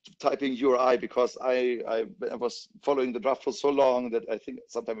I'm typing URI because I was following the draft for so long that I think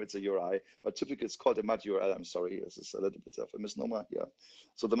sometimes it's a URI, but typically it's called a MUD URL. I'm sorry, this is a little bit of a misnomer here.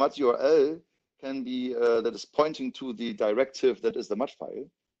 So the MUD URL can be, that is pointing to the directive that is the MUD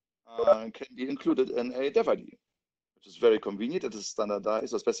file, can be included in a dev ID, which is very convenient. It is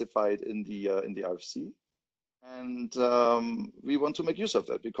standardized or specified in the RFC. And we want to make use of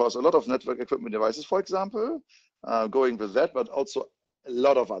that because a lot of network equipment devices, for example, going with that, but also a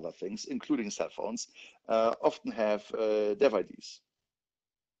lot of other things, including cell phones, often have dev IDs.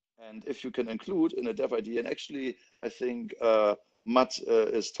 And if you can include in a dev ID, and actually, I think MUD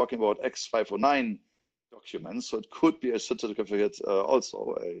is talking about X509 documents, so it could be a certificate,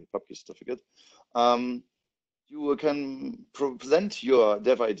 also a public certificate. You can present your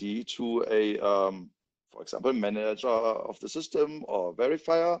dev ID to a, for example, manager of the system or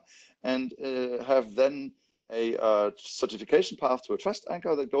verifier, and have then a certification path to a trust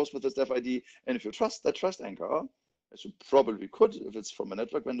anchor that goes with this dev ID. And if you trust that trust anchor, as you probably could if it's from a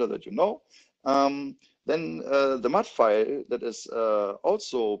network vendor that you know, then the MUD file that is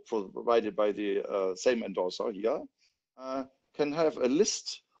also provided by the same endorser here can have a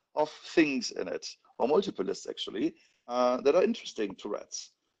list of things in it, or multiple lists actually, that are interesting to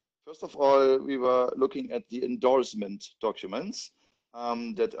rats. First of all, we were looking at the endorsement documents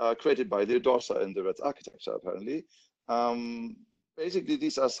that are created by the endorser in the RATS architecture, apparently. Basically,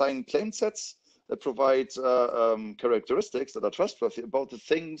 these are signed claim sets that provide characteristics that are trustworthy about the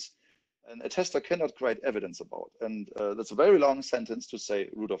things an attester cannot create evidence about. And that's a very long sentence to say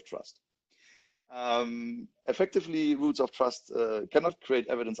root of trust. Effectively, roots of trust cannot create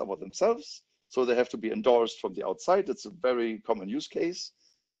evidence about themselves, so they have to be endorsed from the outside. It's a very common use case.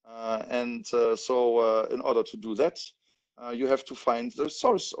 So in order to do that, you have to find the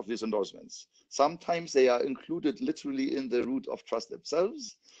source of these endorsements. Sometimes they are included literally in the root of trust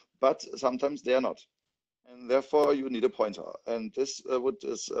themselves, but sometimes they are not. And therefore, you need a pointer. And this MUD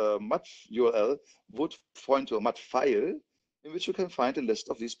URL would point to a MUD file in which you can find a list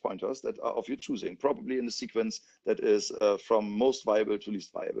of these pointers that are of your choosing, probably in the sequence that is from most viable to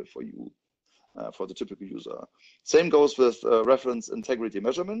least viable for you, for the typical user. Same goes with reference integrity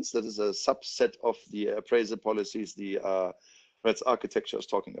measurements. That is a subset of the appraisal policies the RATS architecture is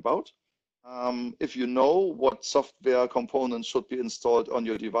talking about. If you know what software components should be installed on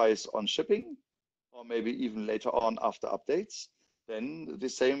your device on shipping, or maybe even later on after updates, then the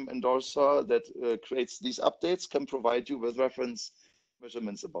same endorser that creates these updates can provide you with reference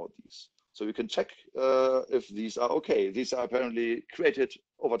measurements about these. So you can check if these are okay. These are apparently created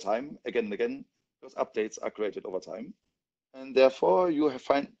over time, again and again, because updates are created over time. And therefore, you have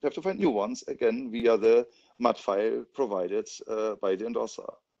to find new ones, again, via the MUD file provided by the endorser.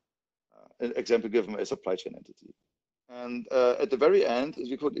 An example given a supply chain entity. And at the very end,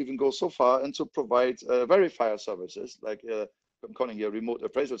 we could even go so far and to provide verifier services, like I'm calling here remote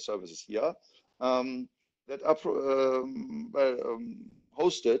appraisal services here, that are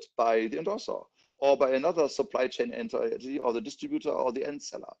hosted by the endorser or by another supply chain entity or the distributor or the end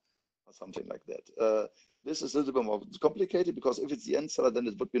seller or something like that. This is a little bit more complicated because if it's the end seller, then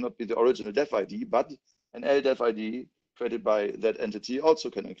it would not be the original dev ID, but an LDEV ID created by that entity also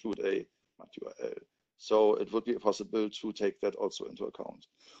can include a MUD URL. So it would be possible to take that also into account.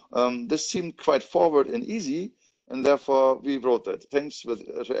 This seemed quite forward and easy, and therefore we wrote that. Thanks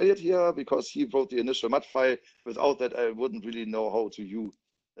to Elliot here, because he wrote the initial MUD file. Without that, I wouldn't really know how to use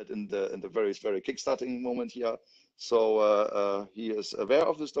that in the very kickstarting moment here. So he is aware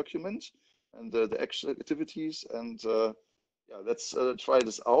of this document and the actual activities. And yeah, let's try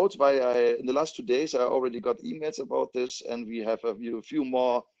this out. In the last 2 days, I already got emails about this, and we have a few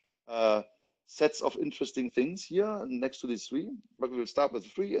more sets of interesting things here next to these three, but we will start with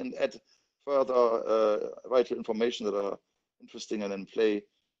 3 and add further vital information that are interesting and in play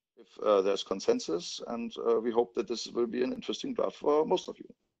if there's consensus. And we hope that this will be an interesting draft for most of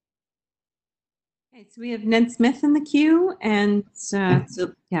you. Okay, so we have Ned Smith in the queue, and so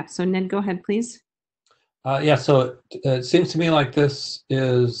Ned, go ahead, please. Yeah, so it seems to me like this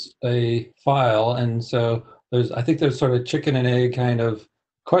is a file, and so I think there's sort of chicken and egg kind of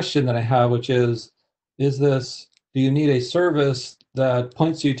question that I have, which is this, do you need a service that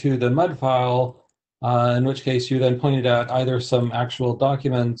points you to the MUD file, in which case you then pointed out either some actual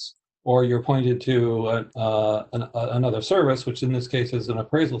documents or you're pointed to another service, which in this case is an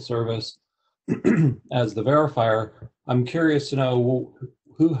appraisal service, as the verifier. I'm curious to know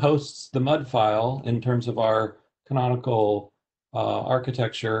who hosts the MUD file in terms of our canonical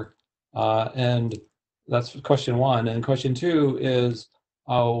architecture, and that's question 1. And question 2 is,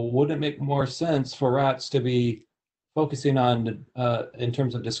 wouldn't it make more sense for RATS to be focusing on, in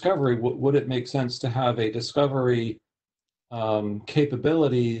terms of discovery, would it make sense to have a discovery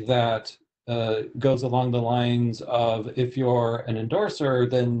capability that goes along the lines of, if you're an endorser,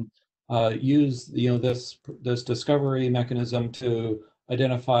 then use this discovery mechanism to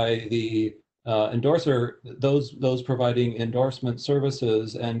identify the endorser, those providing endorsement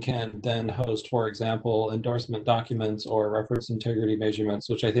services, and can then host, for example, endorsement documents or reference integrity measurements,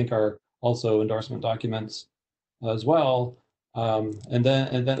 which I think are also endorsement documents as well. And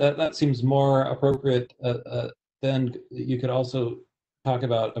then that seems more appropriate. Then you could also talk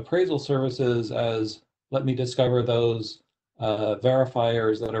about appraisal services as, let me discover those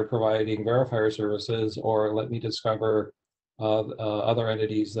verifiers that are providing verifier services, or let me discover other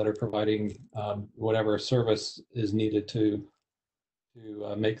entities that are providing whatever service is needed to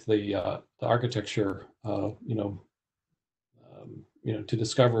make the architecture, to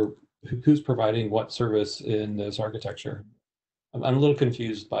discover who's providing what service in this architecture. I'm a little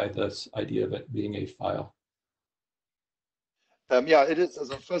confused by this idea of it being a file. Yeah, it is.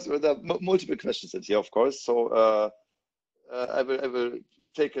 So first, there are multiple questions in here, of course. So I will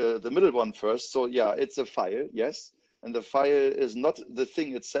take the middle one first. So yeah, it's a file, yes. And the file is not the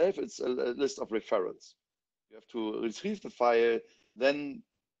thing itself, it's a list of referrals. You have to retrieve the file, then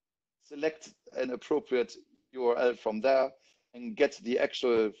select an appropriate URL from there and get the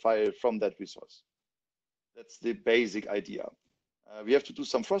actual file from that resource. That's the basic idea. We have to do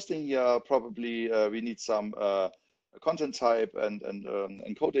some frosting here. Probably we need some content type and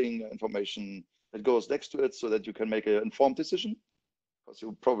encoding information that goes next to it so that you can make an informed decision. Because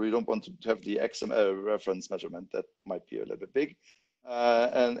you probably don't want to have the XML reference measurement. That might be a little bit big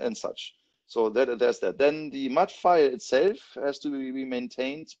and such. So there's that. Then the MUD file itself has to be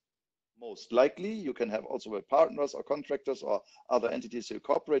maintained. Most likely, you can have also with partners or contractors or other entities you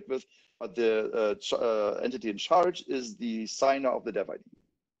cooperate with, but the entity in charge is the signer of the dev ID.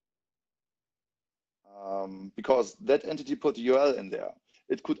 Because that entity put the URL in there.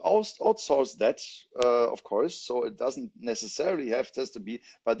 It could outsource that, of course, so it doesn't necessarily have to be,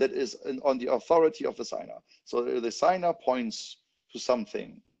 but that is on the authority of the signer. So the signer points to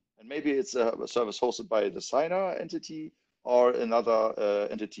something, and maybe it's a service hosted by the signer entity or another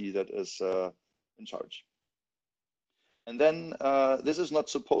entity that is in charge. And then this is not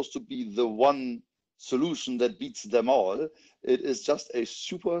supposed to be the one solution that beats them all. It is just a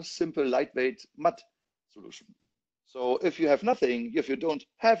super simple, lightweight MUD solution. So if you have nothing, if you don't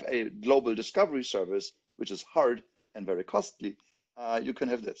have a global discovery service, which is hard and very costly, you can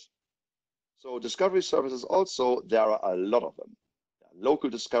have this. So discovery services also, there are a lot of them. Local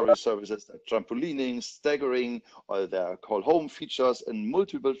discovery services, trampolining, staggering, or they're called home features in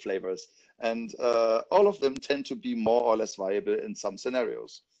multiple flavors. And all of them tend to be more or less viable in some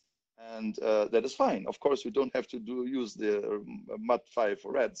scenarios. And that is fine. Of course, we don't have to use the MUD file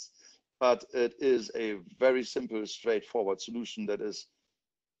for reds, but it is a very simple, straightforward solution that is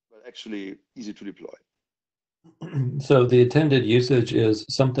actually easy to deploy. So the intended usage is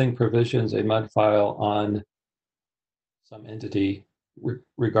something provisions a MUD file on some entity,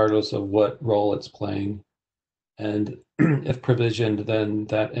 regardless of what role it's playing. And if provisioned, then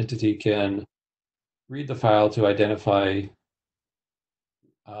that entity can read the file to identify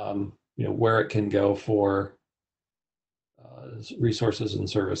where it can go for resources and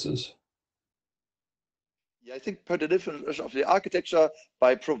services. Yeah, I think per the definition of the architecture,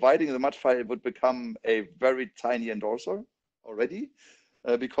 by providing the MUD file, it would become a very tiny endorser already.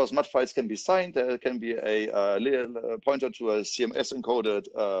 Because MUD files can be signed, there can be a little pointer to a CMS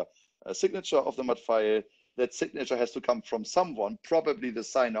encoded signature of the MUD file. That signature has to come from someone, probably the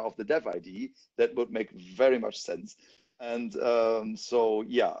signer of the dev ID. That would make very much sense. And so,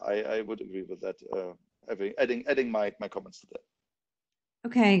 yeah, I would agree with that, adding my comments to that.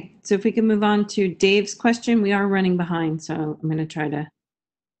 Okay, so if we can move on to Dave's question, we are running behind, so I'm going to try to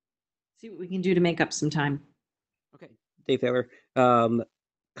see what we can do to make up some time. Okay, Dave Taylor.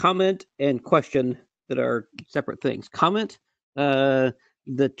 Comment and question that are separate things. Comment, the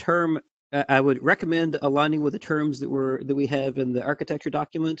term, I would recommend aligning with the terms that we have in the architecture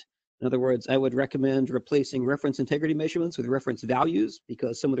document. In other words, I would recommend replacing reference integrity measurements with reference values,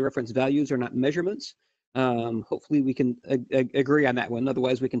 because some of the reference values are not measurements. Hopefully we can agree on that one.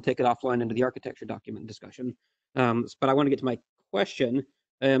 Otherwise, we can take it offline into the architecture document discussion. But I want to get to my question.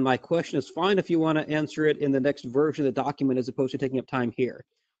 And my question is fine if you want to answer it in the next version of the document as opposed to taking up time here.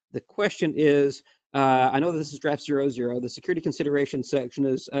 The question is, I know that this is draft 00. The security consideration section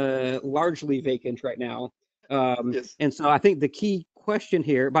is largely vacant right now. Yes. And so I think the key question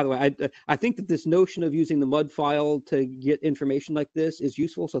here, by the way, I think that this notion of using the MUD file to get information like this is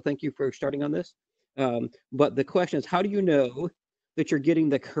useful. So thank you for starting on this. But the question is, how do you know that you're getting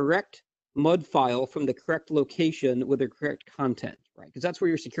the correct MUD file from the correct location with the correct content, right? Because that's where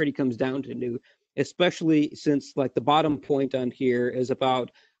your security comes down to, especially since like the bottom point on here is about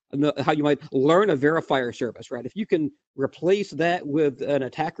how you might learn a verifier service, right? If you can replace that with an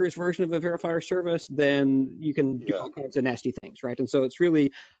attacker's version of a verifier service, then you can do all kinds of nasty things, right? And so it's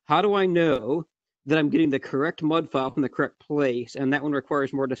really, how do I know that I'm getting the correct MUD file from the correct place? And that one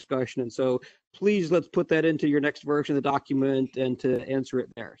requires more discussion. And so please, let's put that into your next version of the document and to answer it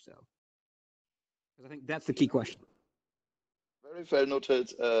there. So I think that's the key question. Very well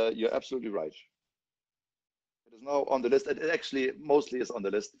noted. You're absolutely right. It is now on the list. It actually mostly is on the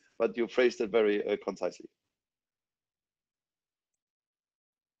list, but you phrased it very concisely.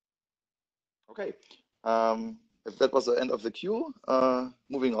 Okay. If that was the end of the queue,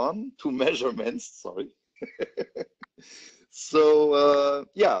 moving on to measurements. Sorry. So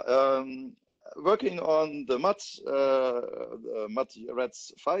working on the MUD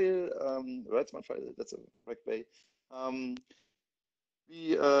rats file, rats MUD file. That's a correct way.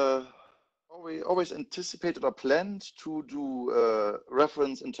 We always anticipated or planned to do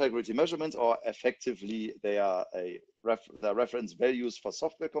reference integrity measurements, or effectively they are they're reference values for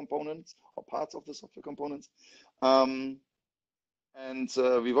software components or parts of the software components. And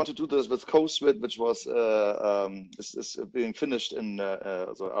we want to do this with CoSWIT, which was is being finished in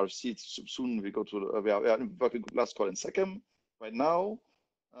so RFC soon. We go to we are working last call in SECM right now,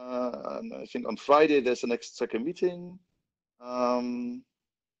 and I think on Friday there's the next SECM meeting.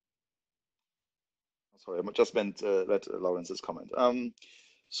 Sorry, I just meant that Lawrence's comment.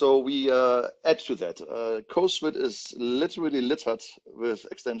 So we add to that. CoSWIT is literally littered with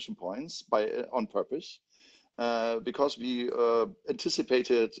extension points on purpose. Because we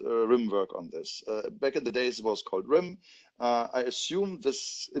anticipated RIM work on this. Back in the days, it was called RIM. I assume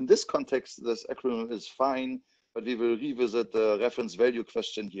this, in this context, this acronym is fine, but we will revisit the reference value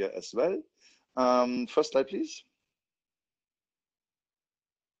question here as well. First slide, please.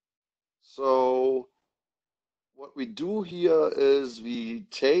 So what we do here is we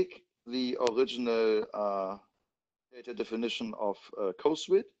take the original data definition of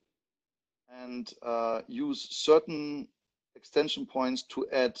CoSWIT and use certain extension points to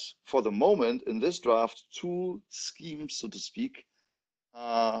add, for the moment in this draft, two schemes, so to speak,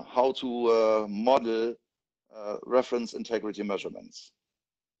 how to model reference integrity measurements.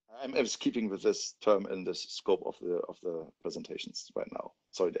 I'm just keeping with this term in this scope of the presentations right now.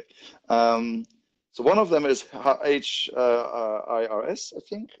 Sorry, Dave. So one of them is HIRS, I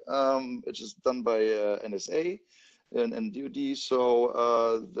think, which is done by NSA. And DoD.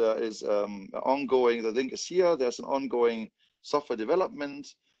 So there is ongoing, the link is here, there's an ongoing software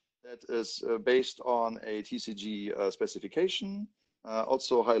development that is based on a TCG specification.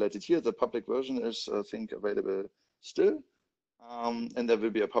 Also highlighted here, the public version is, I think, available still. And there will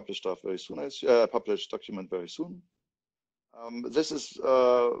be a published draft very soon, published document very soon. This is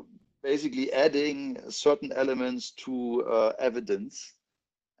basically adding certain elements to evidence,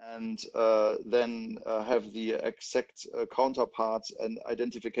 and then have the exact counterparts and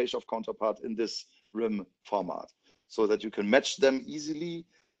identification of counterpart in this RIM format, so that you can match them easily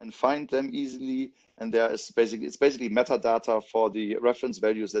and find them easily. And there is it's basically metadata for the reference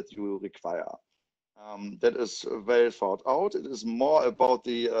values that you require. That is well thought out. It is more about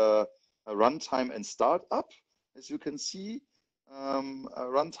the runtime and startup, as you can see.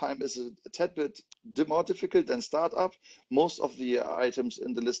 Runtime is a tad bit more difficult than startup. Most of the items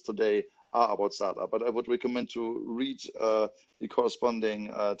in the list today are about startup, but I would recommend to read the corresponding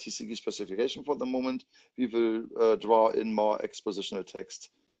TCG specification for the moment. We will draw in more expositional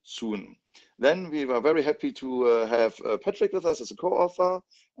text soon. Then we were very happy to have Patrick with us as a co-author.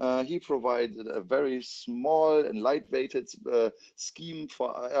 He provided a very small and light-weighted scheme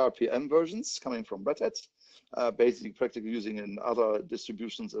for RPM versions coming from Red Hat. Basically practically using in other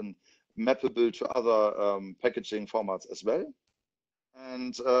distributions and mappable to other packaging formats as well.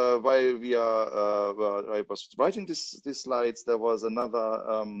 And while we I was writing these slides, there was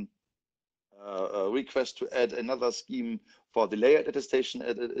another request to add another scheme for the layered attestation.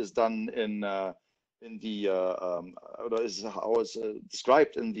 It is done in the how it's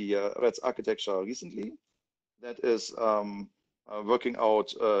described in the REDS architecture recently. That is working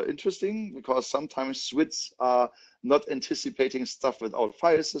out interesting, because sometimes SWITs are not anticipating stuff without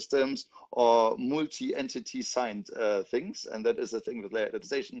file systems or multi-entity signed things, and that is the thing with layer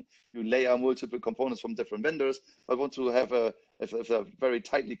attestation. You layer multiple components from different vendors, but want to have if they're very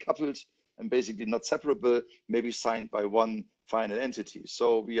tightly coupled and basically not separable, maybe signed by one final entity.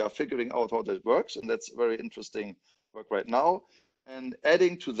 So we are figuring out how that works, and that's very interesting work right now. And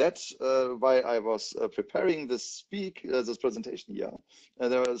adding to that, while I was preparing this presentation here,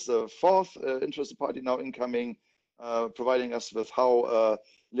 there is a fourth interested party now incoming, providing us with how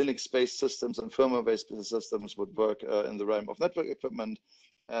Linux-based systems and firmware-based systems would work in the realm of network equipment.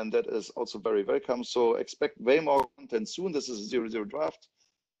 And that is also very welcome. So expect way more content soon. This is a 0.0 draft.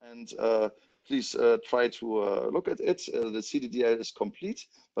 And please try to look at it. The CDDL is complete,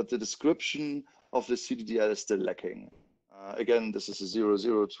 but the description of the CDDL is still lacking. Again, this is a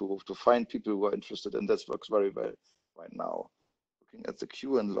 0.0 to find people who are interested, and that works very well right now. Looking at the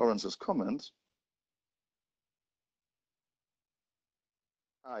queue and Lawrence's comment.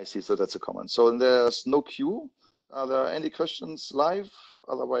 I see, so that's a comment. So there's no queue. Are there any questions live?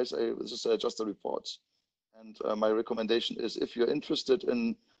 Otherwise, this is just a report. And my recommendation is, if you're interested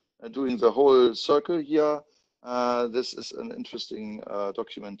in doing the whole circle here, this is an interesting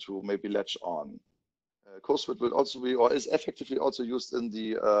document to maybe latch on. CoSWIT will also be, or is effectively also used in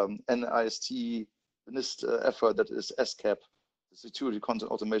the NIST effort that is SCAP, the Security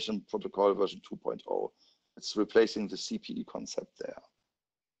Content Automation Protocol version 2.0. It's replacing the CPE concept there.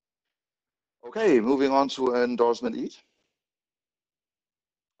 Okay, moving on to endorsement EAT.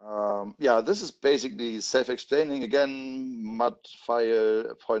 Yeah, this is basically self-explaining. Again, MUD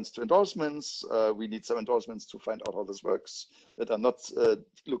file points to endorsements. We need some endorsements to find out how this works that are not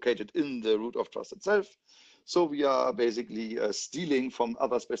located in the root of trust itself. So we are basically stealing from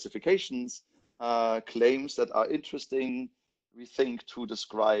other specifications claims that are interesting, we think, to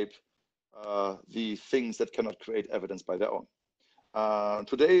describe the things that cannot create evidence by their own.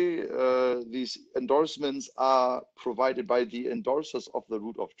 Today, these endorsements are provided by the endorsers of the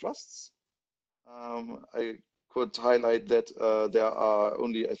root of trusts. I could highlight that there are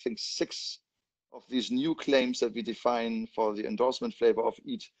only, I think, 6 of these new claims that we define for the endorsement flavor of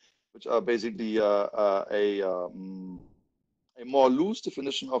EAT, which are basically a more loose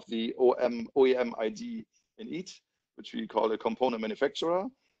definition of the OEM ID in EAT, which we call a component manufacturer.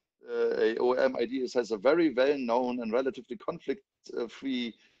 A OEM ID has a very well-known and relatively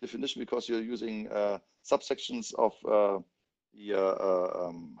conflict-free definition because you're using subsections of the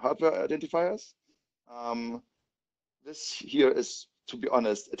hardware identifiers. This here is, to be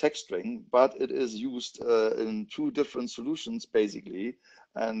honest, a text string, but it is used in 2 different solutions, basically.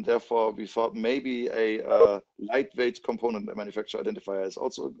 And therefore, we thought maybe a lightweight component manufacturer identifier is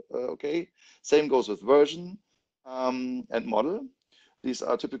also okay. Same goes with version and model. These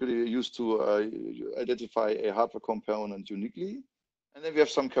are typically used to identify a hardware component uniquely. And then we have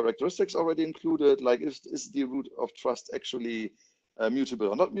some characteristics already included, like is the root of trust actually mutable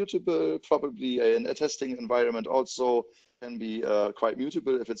or not mutable? Probably an attesting environment also can be quite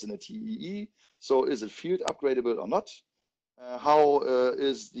mutable if it's in a TEE. So is it field upgradable or not? How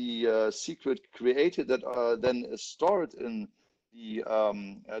is the secret created that then is stored in the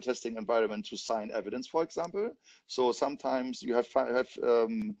testing environment to sign evidence, for example? So sometimes you have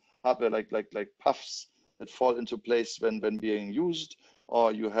hardware like puffs that fall into place when being used,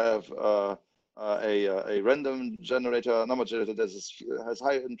 or you have a random generator, number generator that has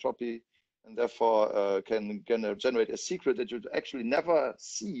high entropy and therefore can generate a secret that you actually never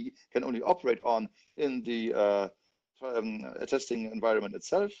see, can only operate on in the testing environment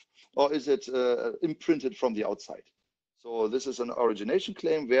itself, or is it imprinted from the outside? So this is an origination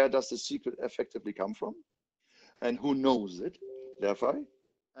claim. Where does the secret effectively come from? And who knows it, therefore?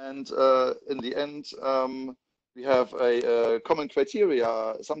 And in the end, we have a common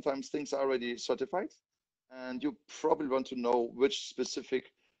criteria. Sometimes things are already certified, and you probably want to know which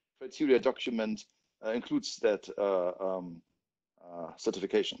specific criteria document includes that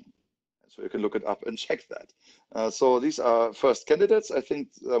certification. So you can look it up and check that. So these are first candidates. I think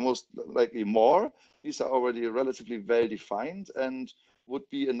most likely more. These are already relatively well defined and would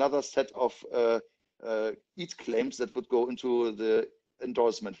be another set of EAT claims that would go into the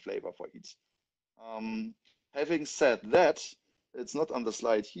endorsement flavor for EAT. Having said that, it's not on the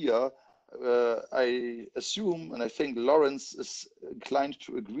slide here. I assume, and I think Lawrence is inclined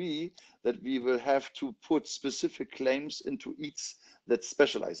to agree, that we will have to put specific claims into EATs that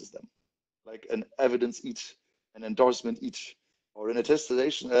specializes them, like an evidence EAT, an endorsement EAT, or an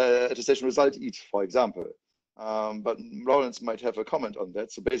attestation result EAT, for example. But Lawrence might have a comment on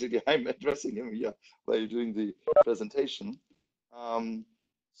that. So basically, I'm addressing him here while doing the presentation.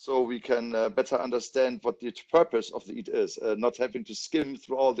 So we can better understand what the purpose of the EAT is, not having to skim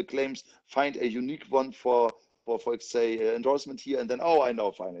through all the claims, find a unique one for say, endorsement here, and then, oh, I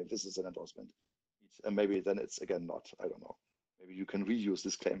know, finally, this is an endorsement. And maybe then it's again not, I don't know. Maybe you can reuse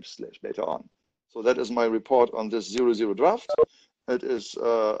this claim later on. So that is my report on this 0.0 draft. It is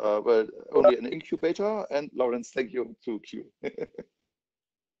well, only an incubator. And Lawrence, thank you to Q. I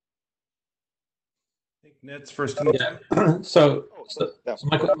think Ned's first. Yeah. So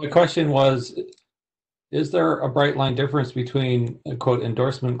my question was, is there a bright line difference between a quote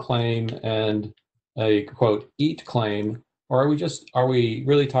endorsement claim and a quote EAT claim, or are we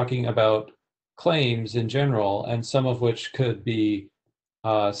really talking about claims in general, and some of which could be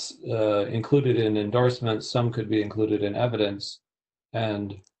included in endorsements, some could be included in evidence,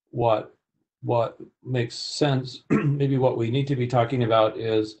 and what makes sense? Maybe what we need to be talking about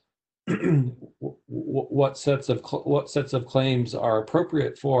is what sets of claims are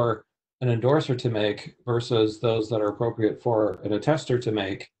appropriate for an endorser to make versus those that are appropriate for an attester to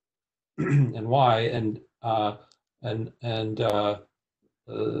make, and why.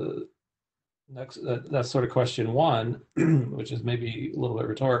 Next, that's sort of question one, which is maybe a little bit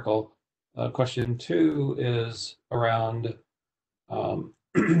rhetorical. Question two is around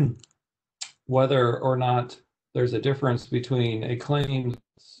whether or not there's a difference between a claim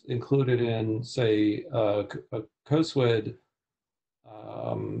included in, say, a COSWID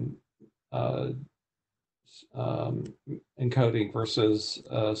encoding versus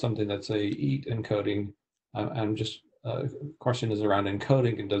something that's a EAT encoding. I'm just question is around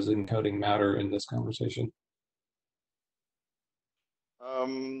encoding, and does encoding matter in this conversation?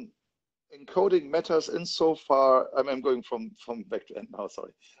 Encoding matters insofar. I'm going from back to end now.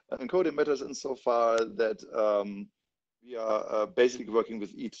 Sorry. Encoding matters insofar that we are basically working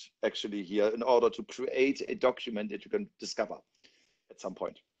with EAT actually here in order to create a document that you can discover at some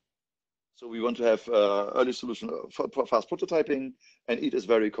point. So we want to have early solution for fast prototyping, and EAT is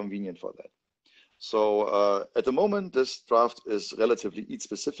very convenient for that. So at the moment, this draft is relatively EAT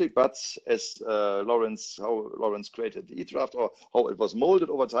specific, but as how Lawrence created the EAT draft, or how it was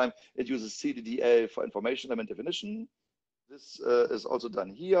molded over time, it uses CDDL for information element definition. This is also done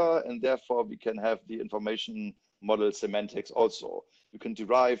here, and therefore we can have the information model semantics also. You can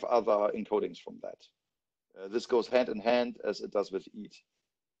derive other encodings from that. This goes hand in hand as it does with EAT.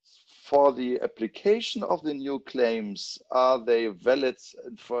 For the application of the new claims, are they valid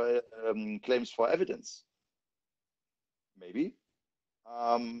for claims for evidence? Maybe.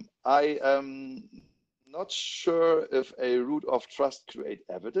 I am not sure if a root of trust create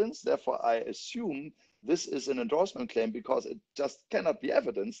evidence. Therefore, I assume this is an endorsement claim because it just cannot be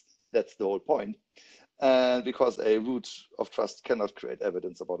evidence. That's the whole point. And because a root of trust cannot create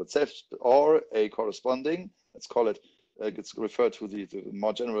evidence about itself, or a corresponding, let's call it, it's referred to the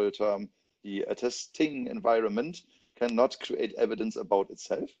more general term, the attesting environment cannot create evidence about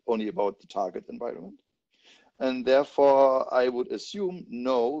itself, only about the target environment. And therefore, I would assume,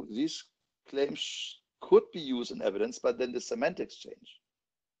 no, these claims could be used in evidence, but then the semantics change.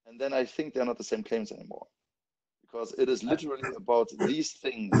 And then I think they're not the same claims anymore, because it is literally about these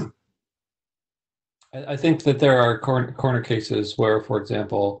things. I think that there are corner cases where, for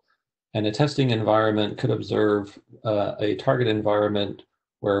example, an attesting environment could observe a target environment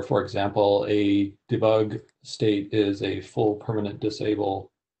where, for example, a debug state is a full permanent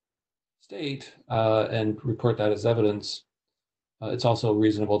disable state and report that as evidence. It's also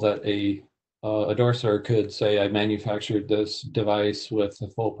reasonable that a endorser could say, I manufactured this device with a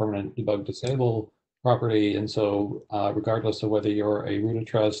full permanent debug disable property, and so regardless of whether you're a root of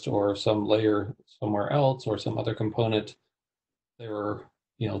trust or some layer somewhere else or some other component, their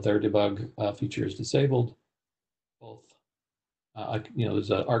debug feature is disabled. Both,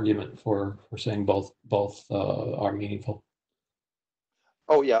 there's an argument for saying both are meaningful.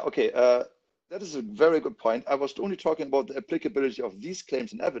 Oh yeah, okay. That is a very good point. I was only talking about the applicability of these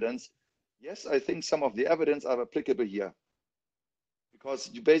claims and evidence. Yes, I think some of the evidence are applicable here, because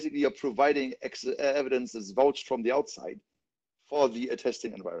you basically are providing evidence that's vouched from the outside for the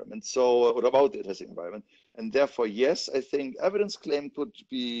attesting environment, so, or about the attesting environment, and therefore, yes, I think evidence claim could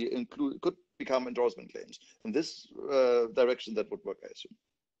become endorsement claims. In this direction, that would work, I assume.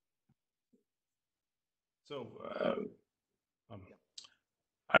 So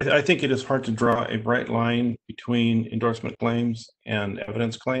I think it is hard to draw a bright line between endorsement claims and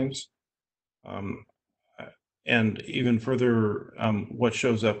evidence claims. And even further, what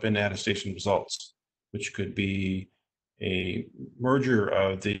shows up in attestation results, which could be a merger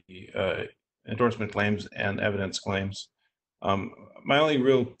of the endorsement claims and evidence claims. My only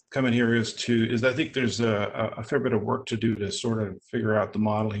real comment here is I think there's a fair bit of work to do to sort of figure out the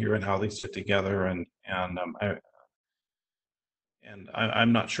model here and how these fit together, and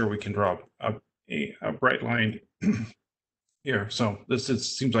I'm not sure we can draw a bright line here. So this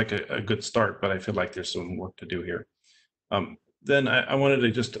seems like a good start, but I feel like there's some work to do here. then I wanted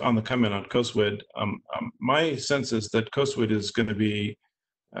to just on the comment on COSWID. My sense is that COSWID is going to be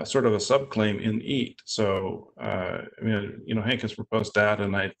sort of a subclaim in EAT. So, I mean, you know, Hank has proposed that,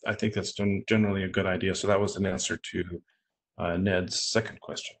 and I think that's generally a good idea. So that was an answer to Ned's second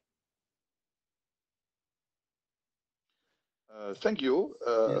question. Thank you.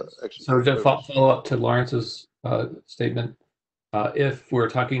 Actually, so to follow up to Lawrence's statement, if we're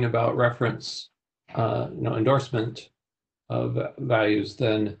talking about reference, endorsement of values,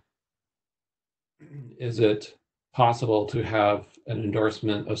 then is it possible to have an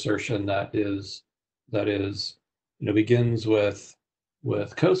endorsement assertion that begins with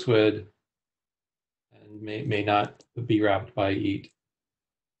COSWID and may not be wrapped by EAT?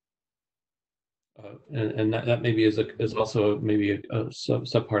 And that maybe is also maybe a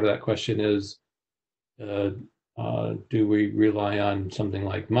sub part of that question is, do we rely on something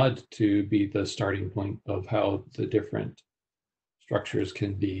like MUD to be the starting point of how the different structures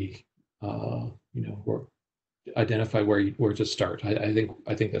can be, or identify where to start? I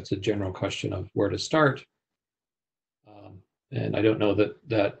think that's a general question of where to start, and I don't know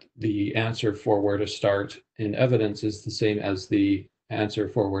that the answer for where to start in evidence is the same as the answer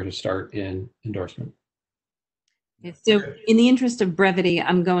for where to start in endorsement. So in the interest of brevity,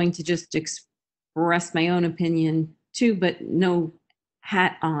 I'm going to just express my own opinion too, but no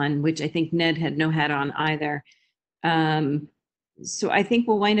hat on, which I think Ned had no hat on either. So I think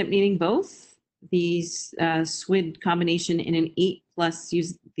we'll wind up needing both these SWID combination in an EAT plus the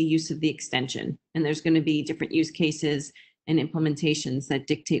use of the extension. And there's going to be different use cases and implementations that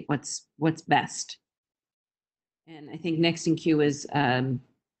dictate what's best. And I think next in queue is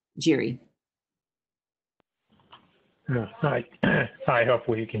Jiri. Hi,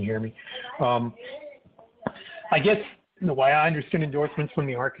 hopefully you can hear me. I guess the way I understood endorsements from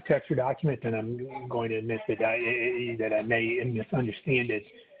the architecture document, and I'm going to admit that I may misunderstand it,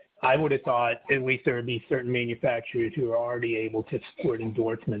 I would have thought at least there would be certain manufacturers who are already able to support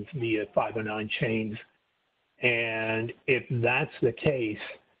endorsements via 509 chains. And if that's the case,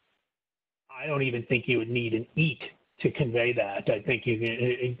 I don't even think you would need an EAT to convey that. I think you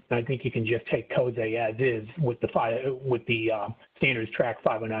can just take COSE as is with the standards track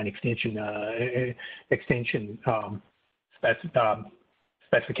 509 extension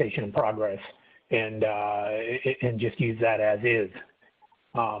specification in progress, and just use that as is.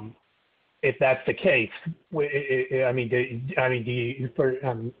 If that's the case, well,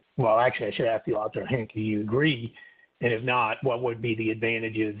 actually, I should ask the author, Hank, do you agree? And if not, what would be the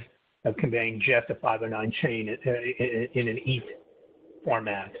advantages of conveying just a 509 chain in an EAT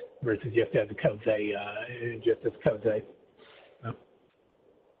format versus just as a COSE?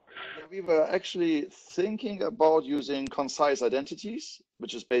 We were actually thinking about using concise identities,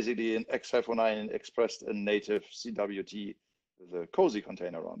 which is basically an X509 expressed in native CWT with a COSE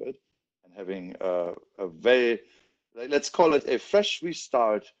container around it, and having a very, let's call it a fresh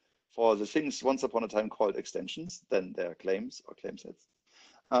restart for the things once upon a time called extensions, then their claims or claim sets.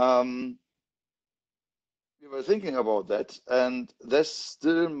 We were thinking about that, and this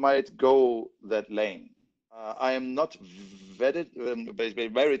still might go that lane. I am not basically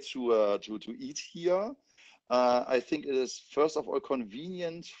married to EAT here. I think it is first of all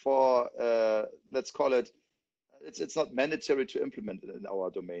convenient for let's call it. It's not mandatory to implement it in our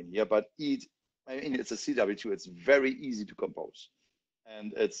domain here, but EAT. I mean, it's a CW2. It's very easy to compose,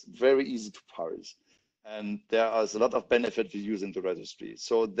 and it's very easy to parse. And there is a lot of benefit with using the registry.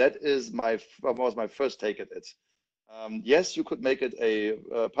 So that is was my first take at it. Yes, you could make it a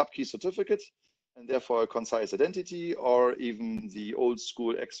pub key certificate and therefore a concise identity, or even the old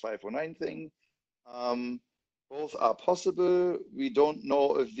school X509 thing. Both are possible. We don't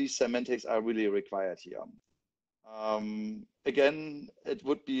know if these semantics are really required here. Again, it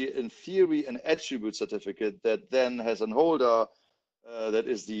would be in theory an attribute certificate that then has an holder that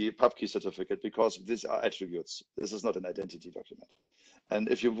is the pub key certificate, because these are attributes. This is not an identity document. And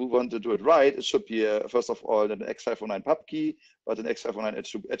if you want to do it right, it should be first of all an X509 pub key, but an X509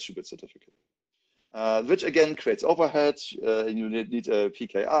 attribute certificate, which again creates overhead. You need a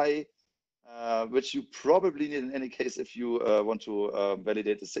PKI, which you probably need in any case if you want to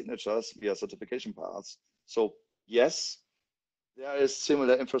validate the signatures via certification paths. So yes, there is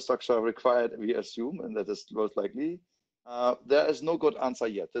similar infrastructure required, we assume, and that is most likely. There is no good answer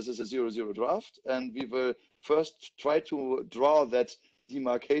yet. This is a 0-0 draft, and we will first try to draw that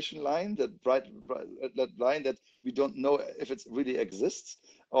demarcation line, that line that we don't know if it really exists,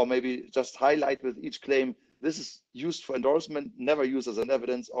 or maybe just highlight with each claim, this is used for endorsement, never used as an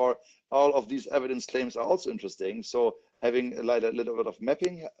evidence, or all of these evidence claims are also interesting. So having a little bit of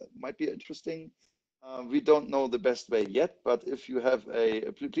mapping might be interesting. We don't know the best way yet, but if you have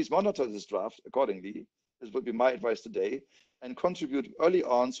please monitor this draft accordingly. This would be my advice today, and contribute early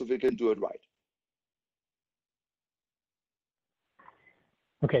on so we can do it right.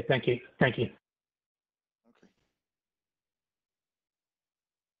 Okay, thank you. Thank you. Okay.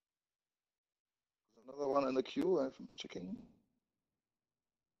 Another one in the queue, I'm checking.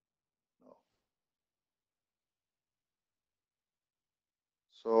 No.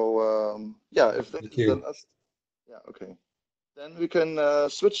 So, yeah, if that is the last, yeah, okay. Then we can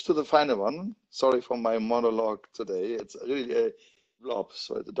switch to the final one. Sorry for my monologue today. It's really a blob.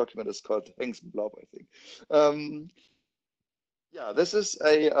 So the document is called Hank's blob, I think. Yeah, this is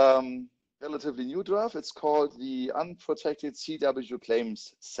a relatively new draft. It's called the Unprotected CW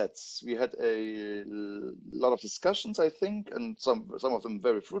Claims Sets. We had a lot of discussions, I think, and some of them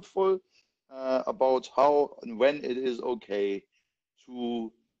very fruitful, about how and when it is okay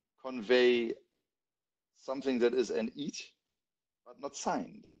to convey something that is an EAT, but not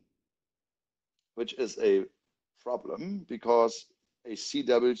signed, which is a problem because a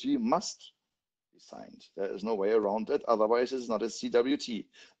CWG must be signed. There is no way around it. Otherwise, it's not a CWT.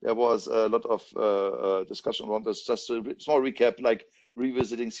 There was a lot of discussion around this. Just a small recap, like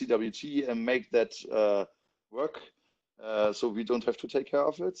revisiting CWT and make that work so we don't have to take care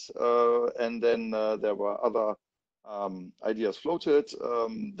of it. And then there were other ideas floated.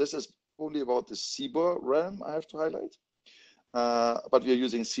 This is only about the CBOR realm, I have to highlight. But we are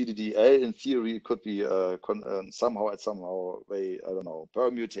using CDDA. In theory, it could be somehow way, I don't know,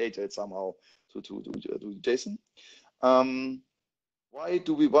 permutated somehow to JSON. Why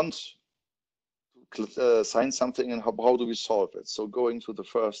do we want to sign something, and how do we solve it? So going to the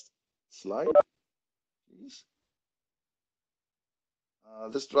first slide, please.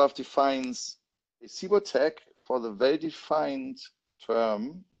 This draft defines a CBOR tag for the well-defined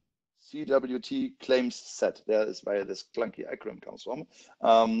term CWT claims set. That is where this clunky acronym comes from.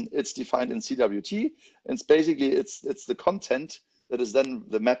 It's defined in CWT, and it's basically it's the content that is then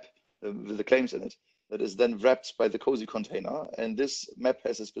the map with the claims in it that is then wrapped by the COSI container, and this map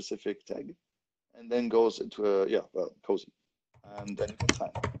has a specific tag, and then goes into a COSI, and then you can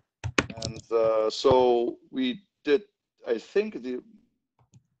sign. And so we did, I think, the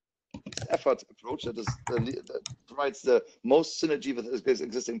effort approach that provides the most synergy with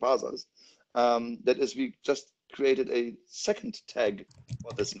existing parsers. That is, we just created a second tag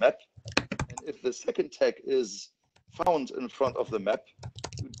for this map, and if the second tag is found in front of the map,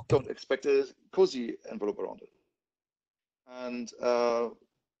 you don't expect a COSI envelope around it. And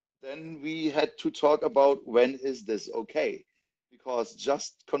then we had to talk about when is this okay, because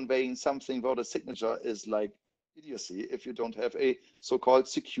just conveying something without a signature is like idiocy if you don't have a so-called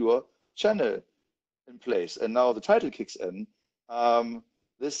secure channel in place. And now the title kicks in.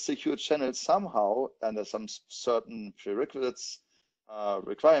 This secure channel somehow, under some certain prerequisites,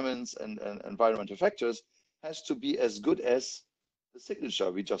 requirements, and environmental factors, has to be as good as the signature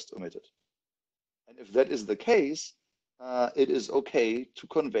we just omitted. And if that is the case, it is okay to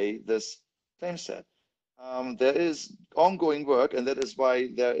convey this claim set. There is ongoing work, and that is why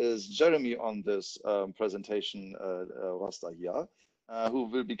there is Jeremy on this presentation roster here, who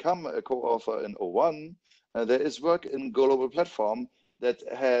will become a co-author in 01. There is work in Global Platform that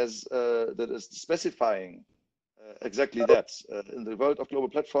is specifying exactly that. In the world of Global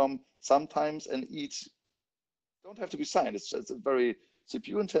Platform, sometimes an EAT don't have to be signed. It's very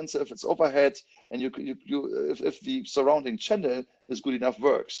CPU intensive, it's overhead, and if the surrounding channel is good enough,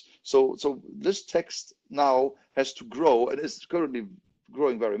 works. So this text now has to grow, and is currently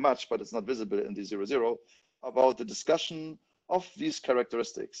growing very much, but it's not visible in the 00, about the discussion of these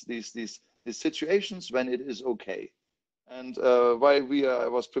characteristics, these situations when it is okay. And while I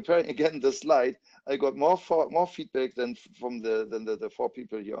was preparing again this slide, I got more feedback than from the 4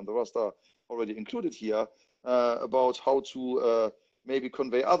 people here on the roster already included here about how to maybe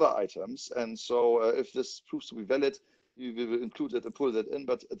convey other items. And so if this proves to be valid, we will include it and pull that in.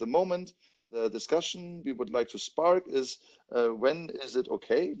 But at the moment, the discussion we would like to spark is when is it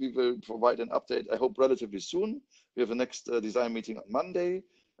okay? We will provide an update, I hope, relatively soon. We have a next design meeting on Monday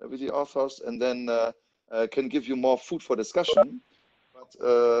with the authors, and then can give you more food for discussion. But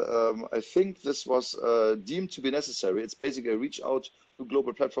I think this was deemed to be necessary. It's basically a reach out to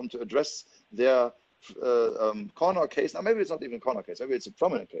Global Platform to address their corner case. Now, maybe it's not even a corner case, maybe it's a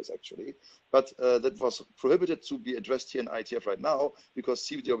prominent case actually, but that was prohibited to be addressed here in IETF right now because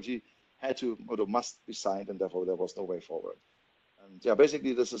CWT had to or must be signed, and therefore there was no way forward. And yeah,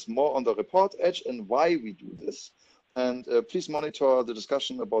 basically this is more on the report edge and why we do this. And please monitor the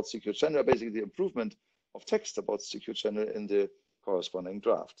discussion about secure channel, basically the improvement of text about secure channel in the corresponding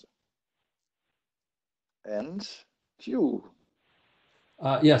draft. And Q.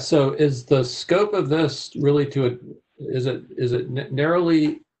 Yeah, so is the scope of this really is it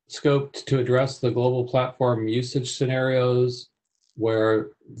narrowly scoped to address the global platform usage scenarios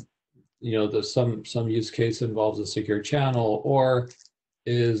where some use case involves a secure channel, or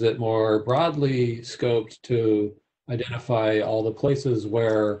is it more broadly scoped to identify all the places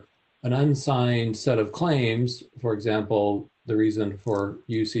where an unsigned set of claims, for example, the reason for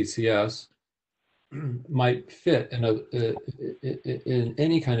UCCS, might fit in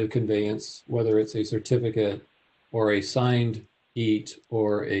any kind of conveyance, whether it's a certificate or a signed EAT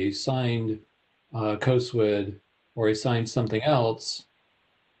or a signed COSWID or a signed something else?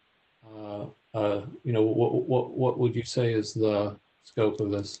 What would you say is the scope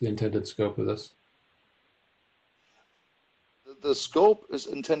of this, the intended scope of this? The scope is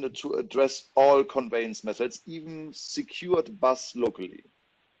intended to address all conveyance methods, even secured bus locally,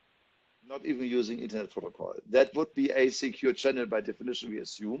 not even using Internet protocol. That would be a secure channel by definition, we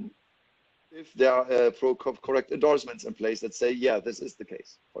assume, if there are correct endorsements in place that say, yeah, this is the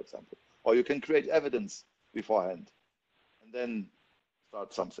case, for example. Or you can create evidence beforehand and then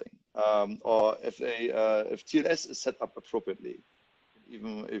start something. Or if TLS is set up appropriately,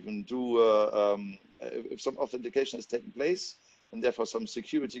 even do if some authentication has taken place and therefore some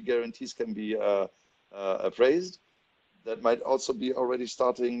security guarantees can be appraised, that might also be already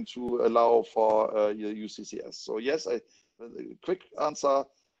starting to allow for your UCCS. So yes, quick answer,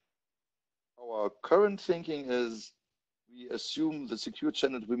 our current thinking is we assume the secure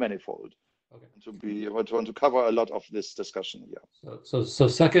channel to be manifold. Okay. And to cover a lot of this discussion here. So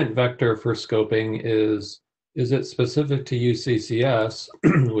second vector for scoping is it specific to UCCS,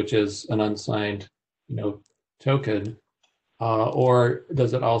 which is an unsigned, token, or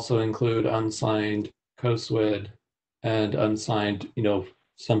does it also include unsigned COSWID and unsigned,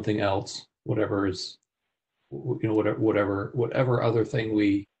 something else, whatever is, whatever other thing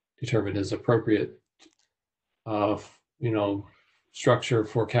we determine is appropriate, structure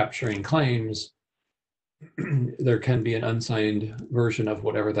for capturing claims. There can be an unsigned version of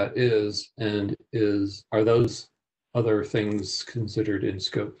whatever that is, and are those other things considered in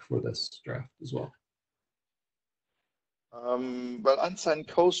scope for this draft as well? Well, unsigned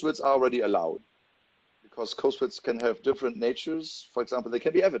COSWIDs are already allowed because COSWIDs can have different natures. For example, they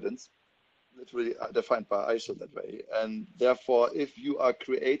can be evidence, literally defined by ISO that way. And therefore, if you are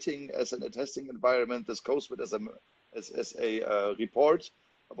creating as an attesting environment this COSWID as a report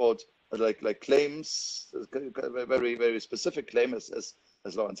about like claims, a very, very specific claim as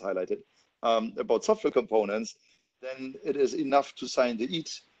Lawrence highlighted, about software components, then it is enough to sign the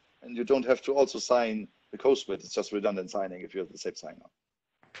EAT, and you don't have to also sign the COSWID. It's just redundant signing if you have the same signer.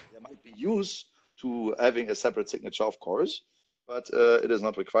 There might be use to having a separate signature, of course, but it is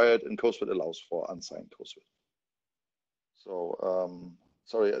not required, and COSWID allows for unsigned COSWID. So,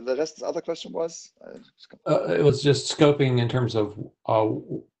 sorry, the rest, the other question was? It was just scoping in terms of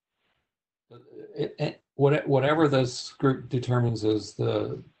whatever this group determines is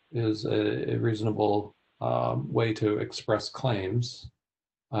a reasonable way to express claims.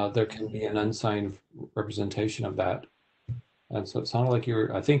 There can be an unsigned representation of that. And so it sounded like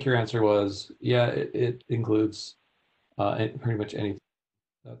I think your answer was, yeah, it includes pretty much anything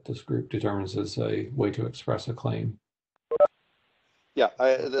that this group determines as a way to express a claim. Yeah,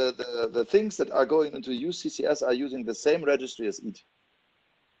 the things that are going into UCCS are using the same registry as EAT.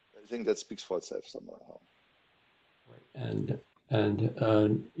 I think that speaks for itself somehow. Right.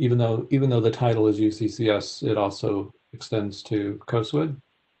 And even though the title is UCCS, it also extends to COSWID?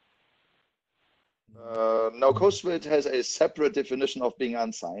 No, COSWID has a separate definition of being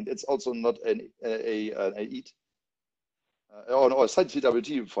unsigned. It's also not an EAT. Or a signed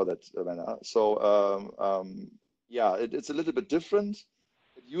TWT for that matter. So yeah, it's a little bit different.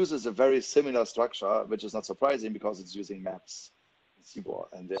 It uses a very similar structure, which is not surprising because it's using maps in CBOR.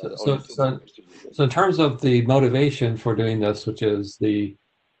 And so in terms of the motivation for doing this, which is the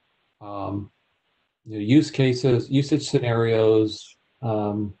use cases, usage scenarios,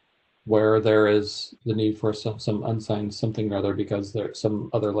 where there is the need for some unsigned something or other because some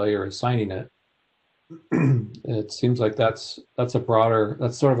other layer is signing it. It seems like that's sort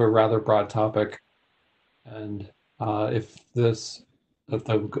of a rather broad topic, and if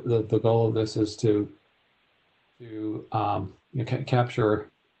the goal of this is to capture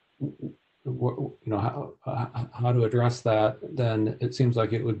how to address that, then it seems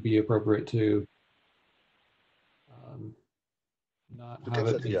like it would be appropriate to not have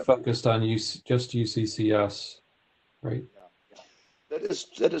it be focused on just UCCS, right?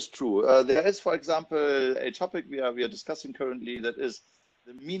 That is true. There is, for example, a topic we are discussing currently that is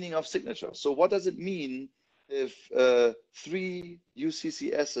the meaning of signature. So what does it mean if 3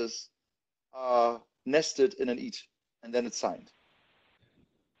 UCCSs are nested in an EAT and then it's signed?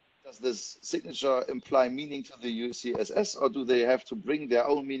 Does this signature imply meaning to the UCSS, or do they have to bring their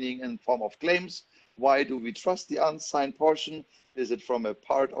own meaning in form of claims? Why do we trust the unsigned portion? Is it from a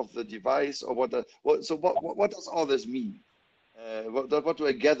part of the device, or what does all this mean? What do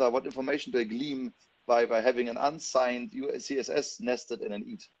I gather? What information do I glean by having an unsigned UCSS nested in an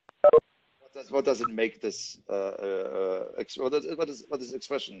EAT? What does it make this? What is the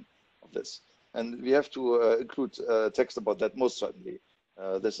expression of this? And we have to include text about that most certainly.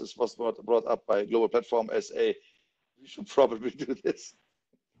 This was brought up by Global Platform as we should probably do this.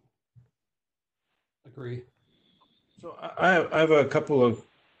 Agree. So I have a couple of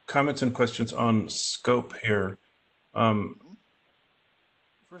comments and questions on scope here.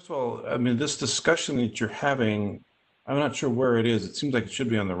 First of all, I mean, this discussion that you're having, I'm not sure where it is. It seems like it should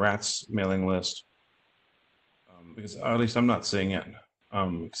be on the RATS mailing list, because at least I'm not seeing it.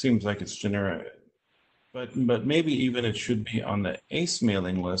 It seems like it's generic, but maybe even it should be on the ACE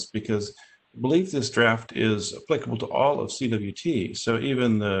mailing list, because I believe this draft is applicable to all of CWT. So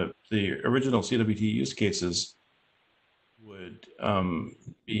even the original CWT use cases would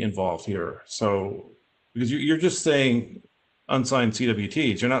be involved here. So because you're just saying unsigned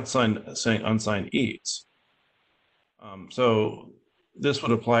CWTs, you're not saying unsigned EATs. So this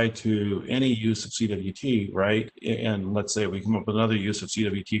would apply to any use of CWT, right? And let's say we come up with another use of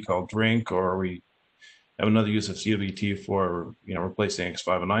CWT called drink, or we have another use of CWT for replacing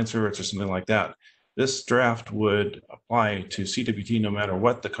X509 circuits or something like that. This draft would apply to CWT no matter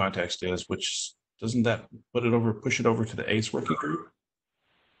what the context is, which doesn't that push it over to the ACE working group?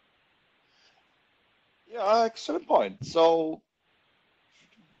 Yeah, excellent point. So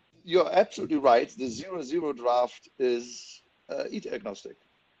you're absolutely right. The 0.0 draft is EAT agnostic.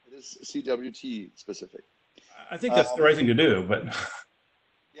 It is CWT specific. I think that's the right thing to do, but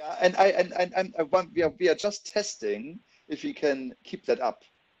yeah, and we are just testing if we can keep that up.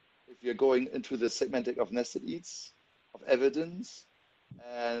 If we are going into the semantic of nested EATs, of evidence,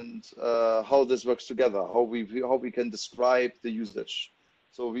 and how this works together, how we can describe the usage.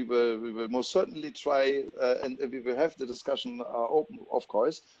 So we will most certainly try, and we will have the discussion open, of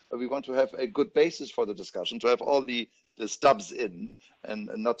course. We want to have a good basis for the discussion, to have all the stubs in, and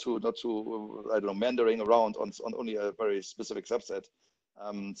not to I don't know, meandering around on only a very specific subset.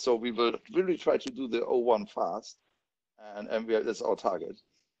 So we will really try to do the 0.1 fast, and that's our target.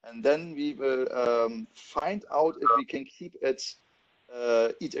 And then we will find out if we can keep it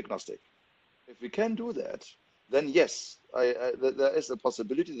EAT agnostic. If we can do that, then yes, there is a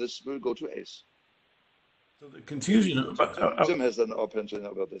possibility this will go to ACE. So the confusion Jim has an opinion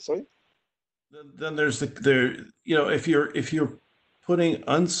about this. Sorry. Then there's if you're putting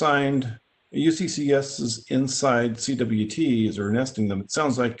unsigned UCCSs inside CWTs or nesting them, it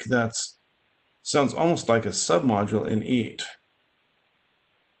sounds like sounds almost like a submodule in EAT.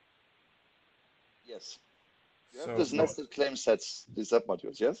 Yes. You have this nested claim sets, the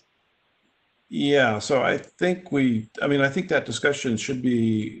submodules, yes? Yeah, so I think that discussion should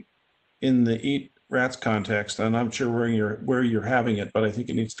be in the EAT RATS context, and I'm sure where you're having it, but I think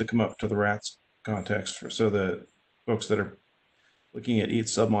it needs to come up to the RATS context so that folks that are looking at EAT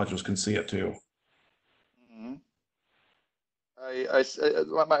submodules can see it too. Mm-hmm.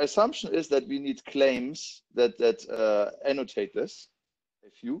 My assumption is that we need claims that annotate this, a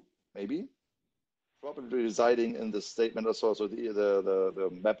few maybe, probably residing in the statement or so the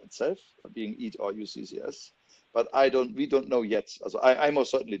map itself being EAT or UCCS, but we don't know yet. Also, I most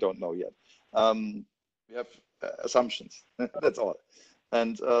certainly don't know yet. We have assumptions. That's all.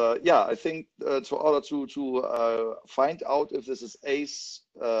 And yeah, I think in order to find out if this is ACE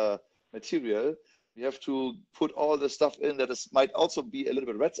material, we have to put all the stuff in that might also be a little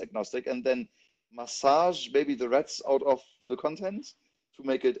bit RATS agnostic, and then massage maybe the RATS out of the content to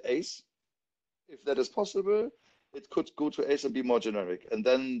make it ACE. If that is possible, it could go to ACE and be more generic. And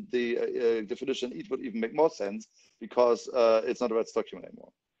then the definition EAT would even make more sense, because it's not a RATS document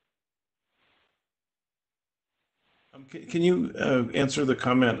anymore. Can you answer the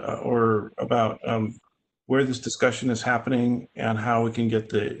comment or about where this discussion is happening and how we can get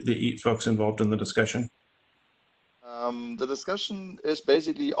the EAT folks involved in the discussion? The discussion is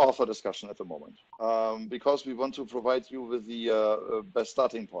basically author discussion at the moment, because we want to provide you with the best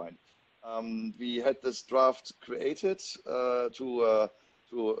starting point. We had this draft created to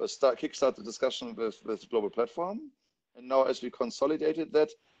kickstart the discussion with Global Platform, and now as we consolidated that,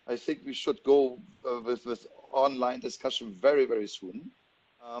 I think we should go with online discussion very, very soon.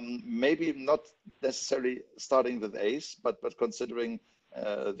 Maybe not necessarily starting with ACE, but considering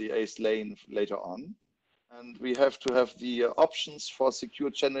the ACE lane later on. And we have to have the options for secure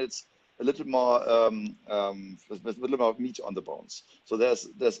channels a little more with a little more meat on the bones. So there's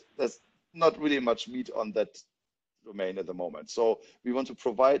not really much meat on that domain at the moment. So we want to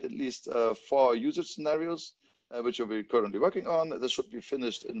provide at least 4 usage scenarios, which we're currently working on. This should be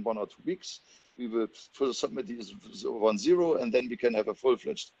finished in 1 or 2 weeks. We will submit these 1.0, and then we can have a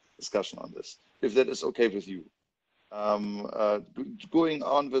full-fledged discussion on this, if that is okay with you. Going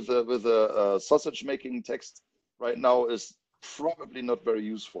on with the sausage making text right now is probably not very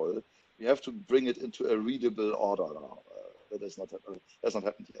useful. We have to bring it into a readable order now. That has not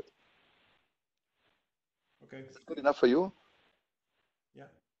happened yet. Okay. Is it good enough for you? Yeah.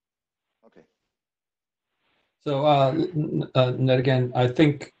 Okay. So Ned, again, I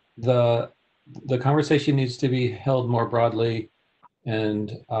think the conversation needs to be held more broadly,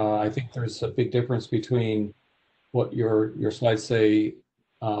 and I think there's a big difference between what your slides say,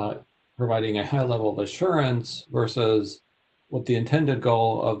 providing a high level of assurance versus what the intended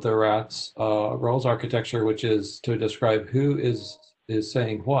goal of the RATS roles architecture, which is to describe who is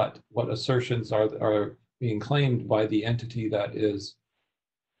saying what assertions are being claimed by the entity that is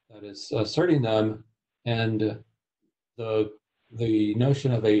asserting them, and the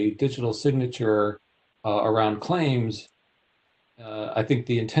notion of a digital signature around claims. I think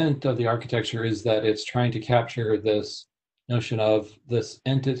the intent of the architecture is that it's trying to capture this notion of this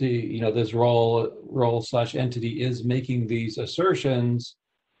entity, this role/entity is making these assertions,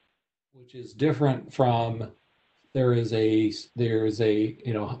 which is different from there is a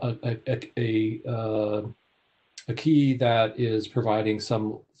key that is providing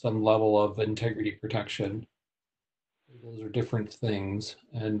some level of integrity protection. Those are different things,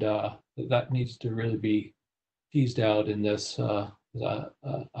 and that needs to really be teased out in this.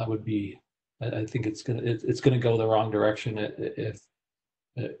 I think it's gonna go the wrong direction if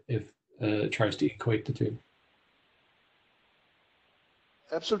it tries to equate the two.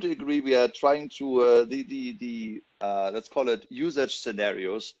 Absolutely agree. We are trying to let's call it usage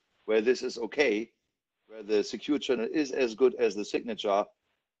scenarios where this is okay, where the secure channel is as good as the signature.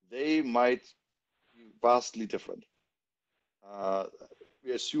 They might be vastly different.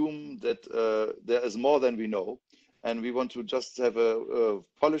 We assume that there is more than we know, and we want to just have a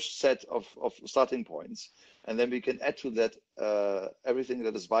polished set of starting points, and then we can add to that everything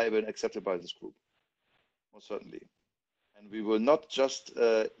that is viable and accepted by this group, most certainly. And we will not just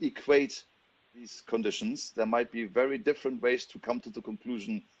equate these conditions. There might be very different ways to come to the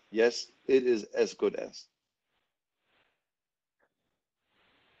conclusion, yes, it is as good as.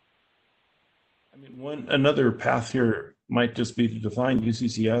 I mean, another path here might just be to define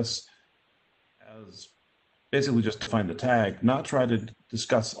UCCS as basically just define the tag, not try to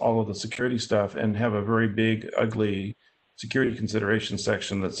discuss all of the security stuff and have a very big, ugly security consideration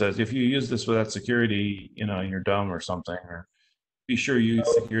section that says, if you use this without security, you're dumb or something, or be sure you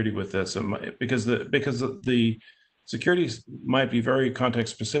use security with this. Because the security might be very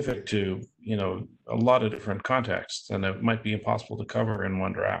context specific to, a lot of different contexts, and it might be impossible to cover in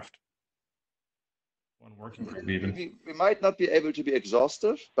one draft. One working group even. We might not be able to be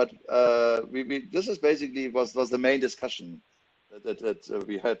exhaustive, but this is basically was the main discussion that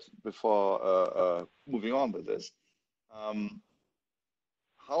we had before moving on with this.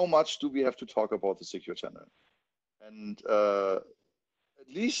 How much do we have to talk about the secure channel? And at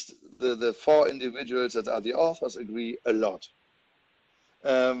least the 4 individuals that are the authors agree a lot.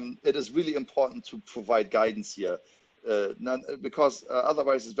 It is really important to provide guidance here, because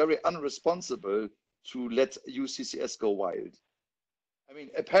otherwise it's very unresponsible to let UCCS go wild. I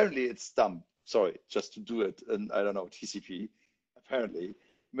mean, apparently it's dumb. Sorry, just to do it, and I don't know, TCP. Apparently,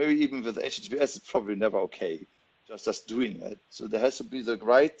 maybe even with HTTPS, it's probably never okay. Just doing it. So there has to be the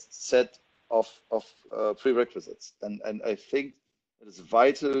right set of prerequisites, and I think it is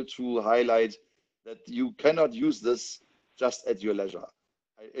vital to highlight that you cannot use this just at your leisure.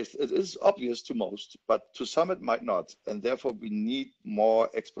 It is obvious to most, but to some it might not, and therefore we need more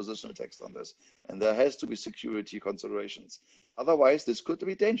expositional text on this, and there has to be security considerations. Otherwise, this could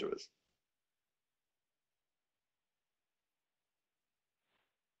be dangerous.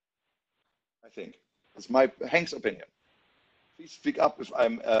 I think it's my Hank's opinion. Please speak up if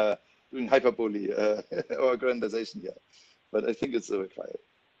I'm doing hyperbole or aggrandization here, but I think it's required.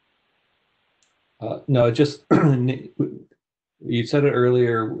 No, just you said it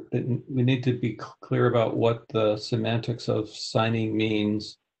earlier, we need to be clear about what the semantics of signing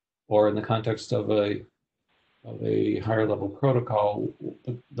means, or in the context of a higher level protocol,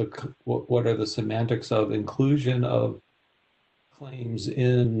 what are the semantics of inclusion of claims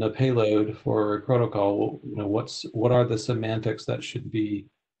in a payload for a protocol, what are the semantics that should be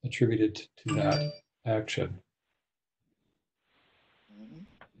attributed to that action?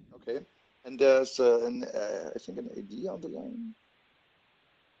 Okay, and there's I think an AD on the line.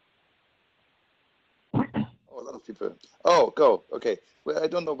 Oh, a lot of people. Oh, go. Okay. Well, I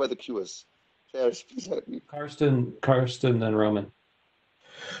don't know where the queue is. Please help me. Karsten, then Roman.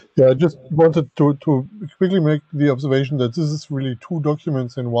 Yeah, I just wanted to quickly make the observation that this is really two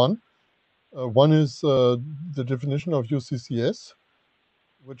documents in one. One is the definition of UCCS,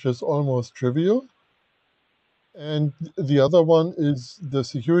 which is almost trivial. And the other one is the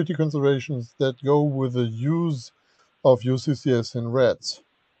security considerations that go with the use of UCCS in rats.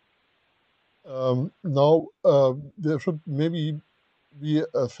 Now, there should maybe be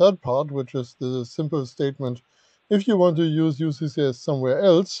a third part, which is the simple statement, if you want to use UCCS somewhere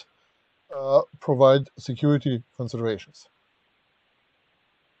else, provide security considerations.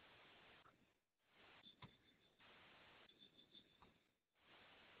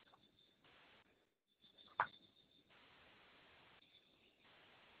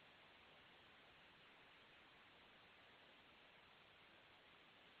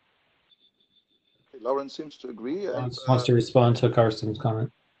 Okay, Lawrence seems to agree. And, Wants to respond to Karsten's comment.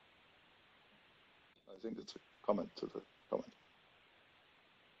 I think it's a comment to the comment.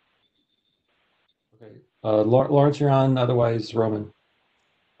 Okay, Lawrence, you're on. Otherwise, Roman.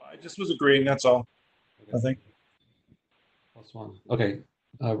 I just was agreeing. That's all. Okay. I think. +1. Okay,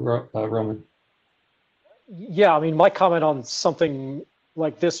 Roman. Yeah, I mean, my comment on something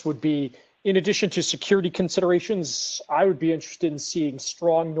like this would be, in addition to security considerations, I would be interested in seeing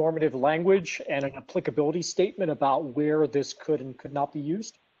strong normative language and an applicability statement about where this could and could not be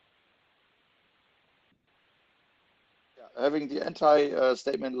used. Yeah, having the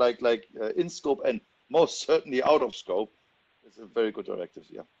anti-statement like in scope and most certainly out of scope is a very good directive.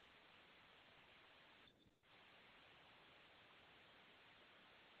 Yeah.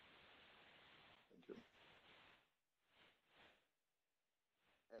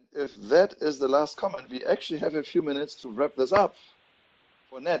 If that is the last comment, we actually have a few minutes to wrap this up.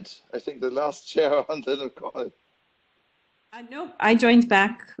 For Ned, I think the last chair on the call. Nope, I joined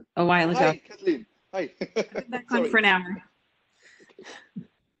back a while ago. Hi, Kathleen. Hi. I've been back on for an hour.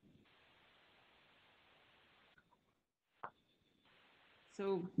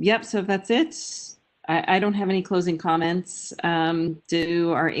 So, yep, so if that's it, I don't have any closing comments.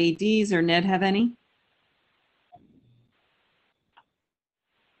 Do our ADs or Ned have any?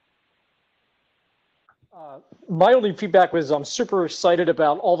 My only feedback was I'm super excited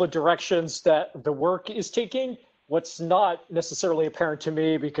about all the directions that the work is taking. What's not necessarily apparent to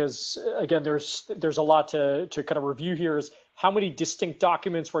me, because again, there's a lot to kind of review here, is how many distinct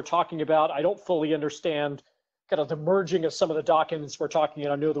documents we're talking about. I don't fully understand kind of the merging of some of the documents we're talking,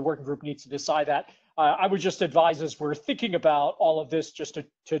 and I know the working group needs to decide that. I would just advise, as we're thinking about all of this, just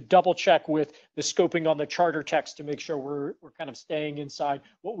to double check with the scoping on the charter text to make sure we're kind of staying inside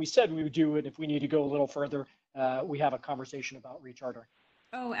what we said we would do, and if we need to go a little further, we have a conversation about rechartering.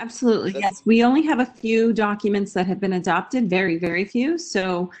 Oh, absolutely. Yes. We only have a few documents that have been adopted, very, very few.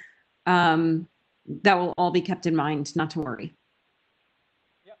 So that will all be kept in mind, not to worry.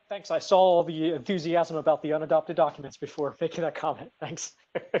 Yeah, thanks. I saw all the enthusiasm about the unadopted documents before making that comment. Thanks.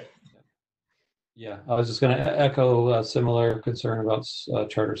 Yeah, I was just going to echo a similar concern about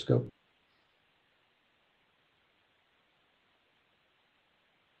charter scope.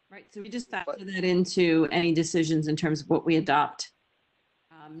 Right. So we just factor that into any decisions in terms of what we adopt.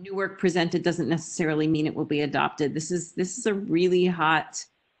 New work presented doesn't necessarily mean it will be adopted. This is a really hot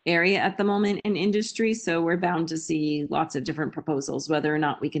area at the moment in industry, so we're bound to see lots of different proposals, whether or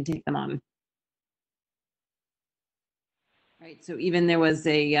not we can take them on. Right. So even there was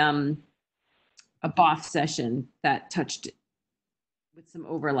a BOF session that touched with some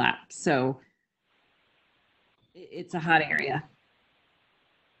overlap. So it's a hot area.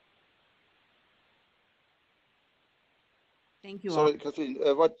 Thank you all. Sorry, Kathleen,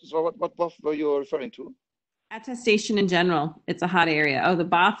 what BOF were you referring to? Attestation in general. It's a hot area. Oh, the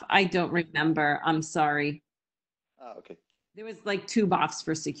BOF, I don't remember. I'm sorry. Okay. There was like 2 BOFs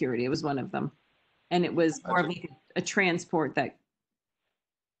for security. It was one of them. And it was more like a transport that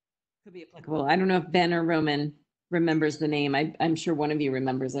could be applicable. I don't know if Ben or Roman remembers the name. I'm sure one of you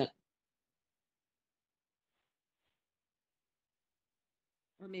remembers it.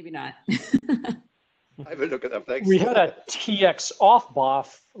 Or maybe not. I will look it up. Thanks. We had a TX off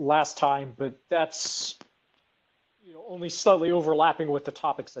BOF last time, but that's only slightly overlapping with the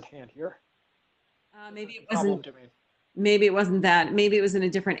topics at hand here. Maybe it wasn't. Maybe it wasn't that. Maybe it was in a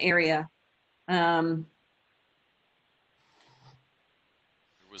different area.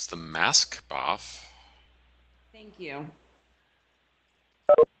 was the mask off. Thank you.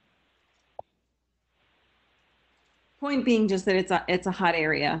 Point being just that it's a hot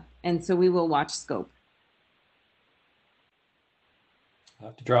area, and so we will watch scope. I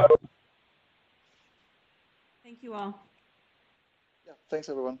have to drop. Thank you all. Yeah, thanks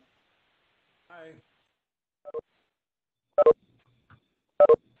everyone. Bye.